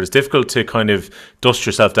against Wexford. It's difficult to kind of dust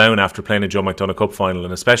yourself down after playing a Joe McDonagh Cup final,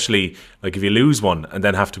 and especially like if you lose one and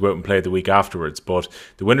then have to go out and play the week afterwards. But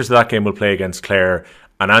the winners of that game will play against Clare,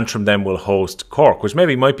 and Antrim then will host Cork, which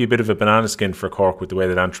maybe might be a bit of a banana skin for Cork with the way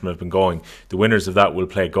that Antrim have been going. The winners of that will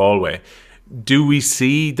play Galway. Do we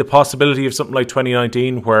see the possibility of something like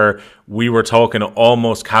 2019 where we were talking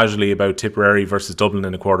almost casually about Tipperary versus Dublin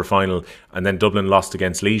in a quarter-final and then Dublin lost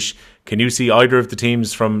against Laois? Can you see either of the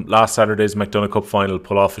teams from last Saturday's McDonagh Cup final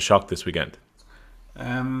pull off a shock this weekend?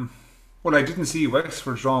 Well, I didn't see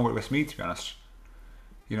Wexford drawn with Westmeath, to be honest.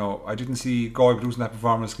 I didn't see Galway losing that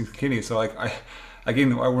performance against Kilkenny. So, I want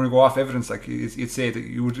to go off evidence. Like, you'd say that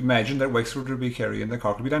you would imagine that Wexford would be Kerry and that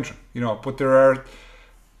Cork would be Antrim. But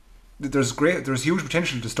there's huge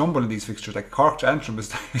potential to stumble in these fixtures. Like Cork to Antrim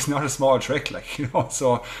is not a small trick.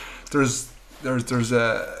 So there's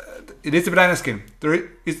it is a banana skin. There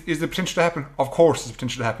is the potential to happen. Of course, there's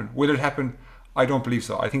potential to happen. Will it happen? I don't believe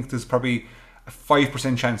so. I think there's probably a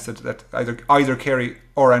 5% chance that either Kerry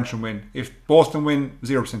or Antrim win. If both of them win,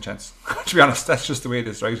 0% chance. To be honest, that's just the way it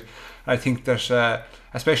is, right? I think that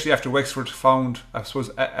especially after Wexford found, I suppose,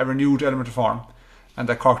 a renewed element of form, and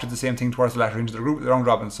that Cork did the same thing towards the latter into the round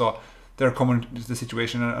robin, so they're coming to the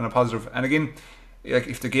situation on a positive. And again, like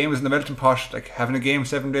if the game is in the melting pot, like having a game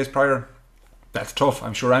 7 days prior, that's tough.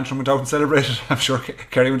 I'm sure Antrim went out and celebrated. I'm sure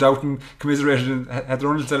Kerry went out and commiserated and had their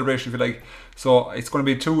own little celebration, if you like. So it's going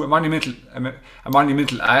to be a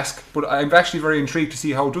monumental ask. But I'm actually very intrigued to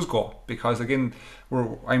see how it does go, because again,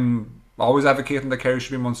 I'm always advocating that Kerry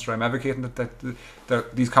should be Munster. I'm advocating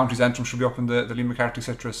that these counties, Antrim, should be up in the Liam McCarthy,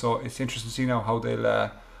 etc. So it's interesting to see now how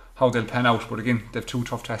they'll pan out. But again, they have 2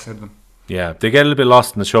 tough tasks ahead of them. Yeah, they get a little bit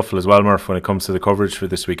lost in the shuffle as well, Murph, when it comes to the coverage for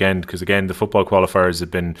this weekend, because again, the football qualifiers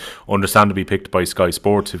have been understandably picked by Sky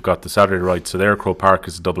Sports, who've got the Saturday rights. So there, Croke Park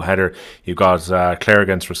is a double header. You've got Clare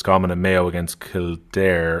against Roscommon and Mayo against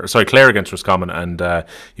Kildare. Clare against Roscommon, and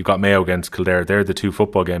you've got Mayo against Kildare. They're the 2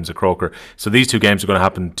 football games at Croker. So these 2 games are going to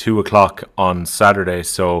happen 2 o'clock on Saturday.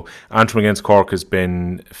 So Antrim against Cork has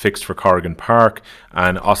been fixed for Corrigan Park,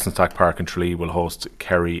 and Austinstack Park in Tralee will host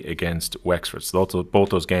Kerry against Wexford. So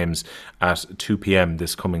both those games at 2 p.m.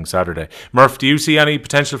 this coming Saturday. Murph, do you see any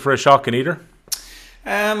potential for a shock in either?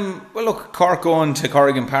 Well, look, Cork going to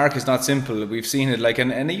Corrigan Park is not simple. We've seen it,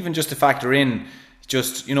 and even just to factor in,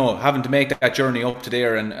 just having to make that journey up to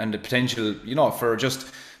there, and the potential, for just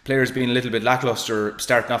players being a little bit lacklustre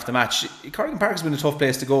starting off the match. Corrigan Park has been a tough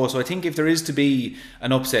place to go, so I think if there is to be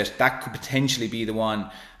an upset, that could potentially be the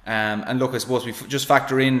one. And look, I suppose we just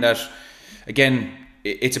factor in that, again,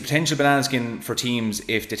 it's a potential banana skin for teams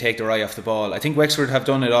if they take their eye off the ball. I think Wexford have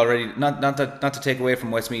done it already. Not to take away from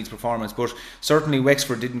Westmeath's performance, but certainly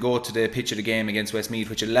Wexford didn't go to the pitch of the game against Westmeath,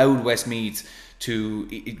 which allowed Westmeath to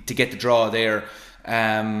get the draw there.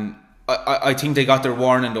 I think they got their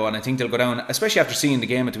warning though, and I think they'll go down, especially after seeing the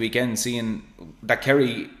game at the weekend, seeing that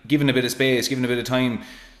Kerry, given a bit of space, given a bit of time,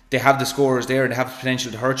 they have the scores there and they have the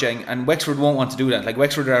potential to hurt you, and Wexford won't want to do that. Like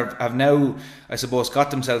Wexford have now, I suppose,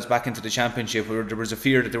 got themselves back into the championship where there was a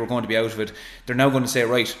fear that they were going to be out of it. They're now going to say,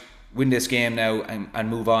 right, win this game now and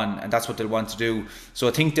move on, and that's what they'll want to do. So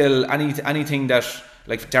I think they'll anything that,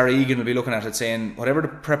 like Dara Egan will be looking at it saying, whatever the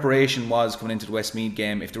preparation was coming into the Westmeath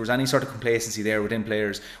game, if there was any sort of complacency there within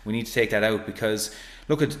players, we need to take that out, because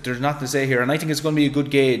look, there's nothing to say here, and I think it's going to be a good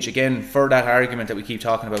gauge again for that argument that we keep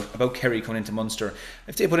talking about Kerry coming into Munster.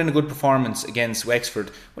 If they put in a good performance against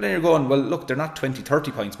Wexford, well, then you're going, well, look, they're not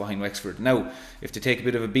 20-30 points behind Wexford. Now, if they take a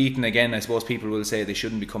bit of a beating again, I suppose people will say they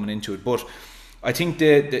shouldn't be coming into it, but I think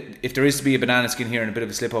if there is to be a banana skin here and a bit of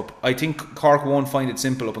a slip up, I think Cork won't find it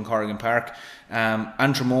simple up in Corrigan Park.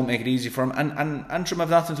 Antrim won't make it easy for them, and Antrim have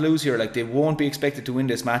nothing to lose here. Like, they won't be expected to win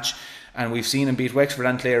this match, and we've seen them beat Wexford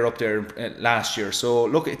and Clare up there last year. So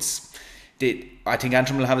look, I think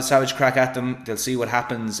Antrim will have a savage crack at them. They'll see what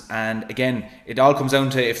happens, and again, it all comes down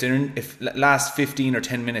to if last 15 or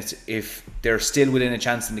 10 minutes, if they're still within a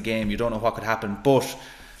chance in the game, you don't know what could happen. But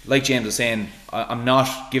like James was saying, I'm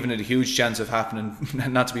not giving it a huge chance of happening,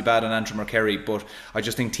 not to be bad on Antrim or Kerry, but I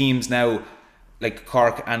just think teams now like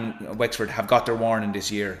Cork and Wexford have got their warning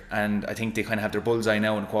this year, and I think they kind of have their bullseye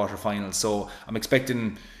now in the quarterfinals. So I'm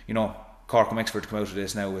expecting, Cork and Wexford to come out of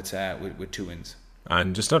this now with 2 wins.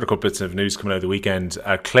 And just another couple bits of news coming out of the weekend.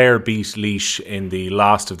 Clare beat Laois in the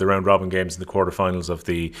last of the round robin games in the quarterfinals of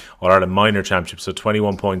the All-Ireland Minor Championship. So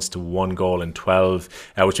 21 points to 1 goal in 12,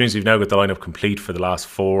 which means we've now got the lineup complete for the last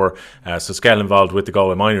 4. So Skehill involved with the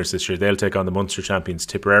Galway Minors this year. They'll take on the Munster champions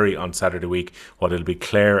Tipperary on Saturday week, while it'll be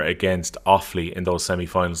Clare against Offaly in those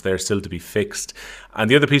semi-finals. They're still to be fixed. And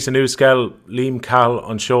the other piece of news, Skehill, Liam Cahill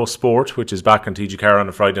on Show Sport, which is back on TG Carr on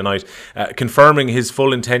a Friday night, confirming his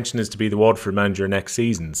full intention is to be the Waterford manager next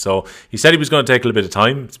season. So he said he was going to take a little bit of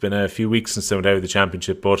time. It's been a few weeks since they went out of the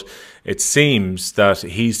championship, but it seems that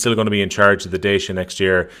he's still going to be in charge of the Dacia next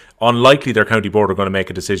year. Unlikely their county board are going to make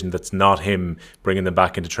a decision that's not him bringing them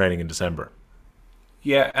back into training in December.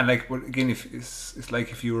 Yeah, and again, if it's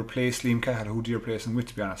like if you replace Liam Cahill, who do you replace him with,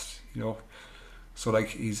 to be honest? So like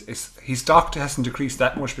his stock hasn't decreased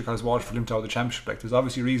that much because Waterford limped out of the championship. Like, there's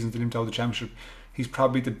obviously reasons they limped out of the championship. He's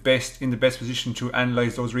probably in the best position to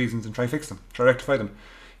analyse those reasons and try fix them, try rectify them.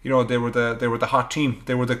 They were the hot team.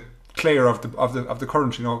 They were the Clare of the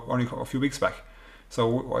current. Only a few weeks back.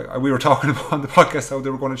 So we were talking about on the podcast how they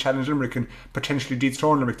were going to challenge Limerick and potentially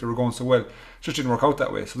dethrone Limerick. They were going so well. It just didn't work out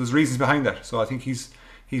that way. So there's reasons behind that. So I think he's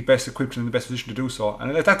best equipped and in the best position to do so.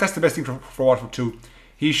 And that's the best thing for Waterford too.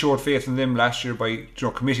 He showed faith in them last year by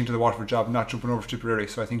committing to the Waterford job, not jumping over to Tipperary.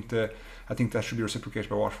 So I think that should be reciprocated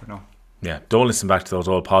by Waterford now. Yeah, don't listen back to those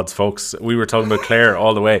old pods, folks. We were talking about Clare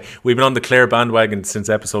all the way. We've been on the Clare bandwagon since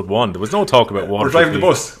episode 1. There was no talk about Waterford. We're driving the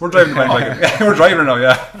bus. We're driving the bandwagon. Yeah, we're driving now,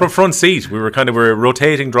 yeah. From front seat. We were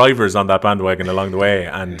rotating drivers on that bandwagon along the way,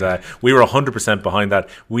 and we were 100% behind that.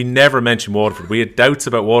 We never mentioned Waterford. We had doubts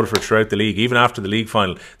about Waterford throughout the league, even after the league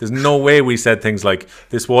final. There's no way we said things like,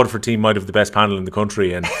 this Waterford team might have the best panel in the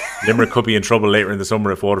country, and Limerick could be in trouble later in the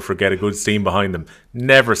summer if Waterford get a good steam behind them.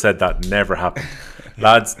 Never said that. Never happened.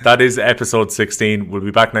 Lads, that is episode 16. We'll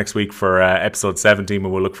be back next week for episode 17,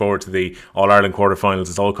 and we'll look forward to the All-Ireland quarterfinals.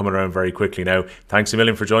 It's all coming around very quickly now. Thanks a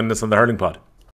million for joining us on the Hurling Pod.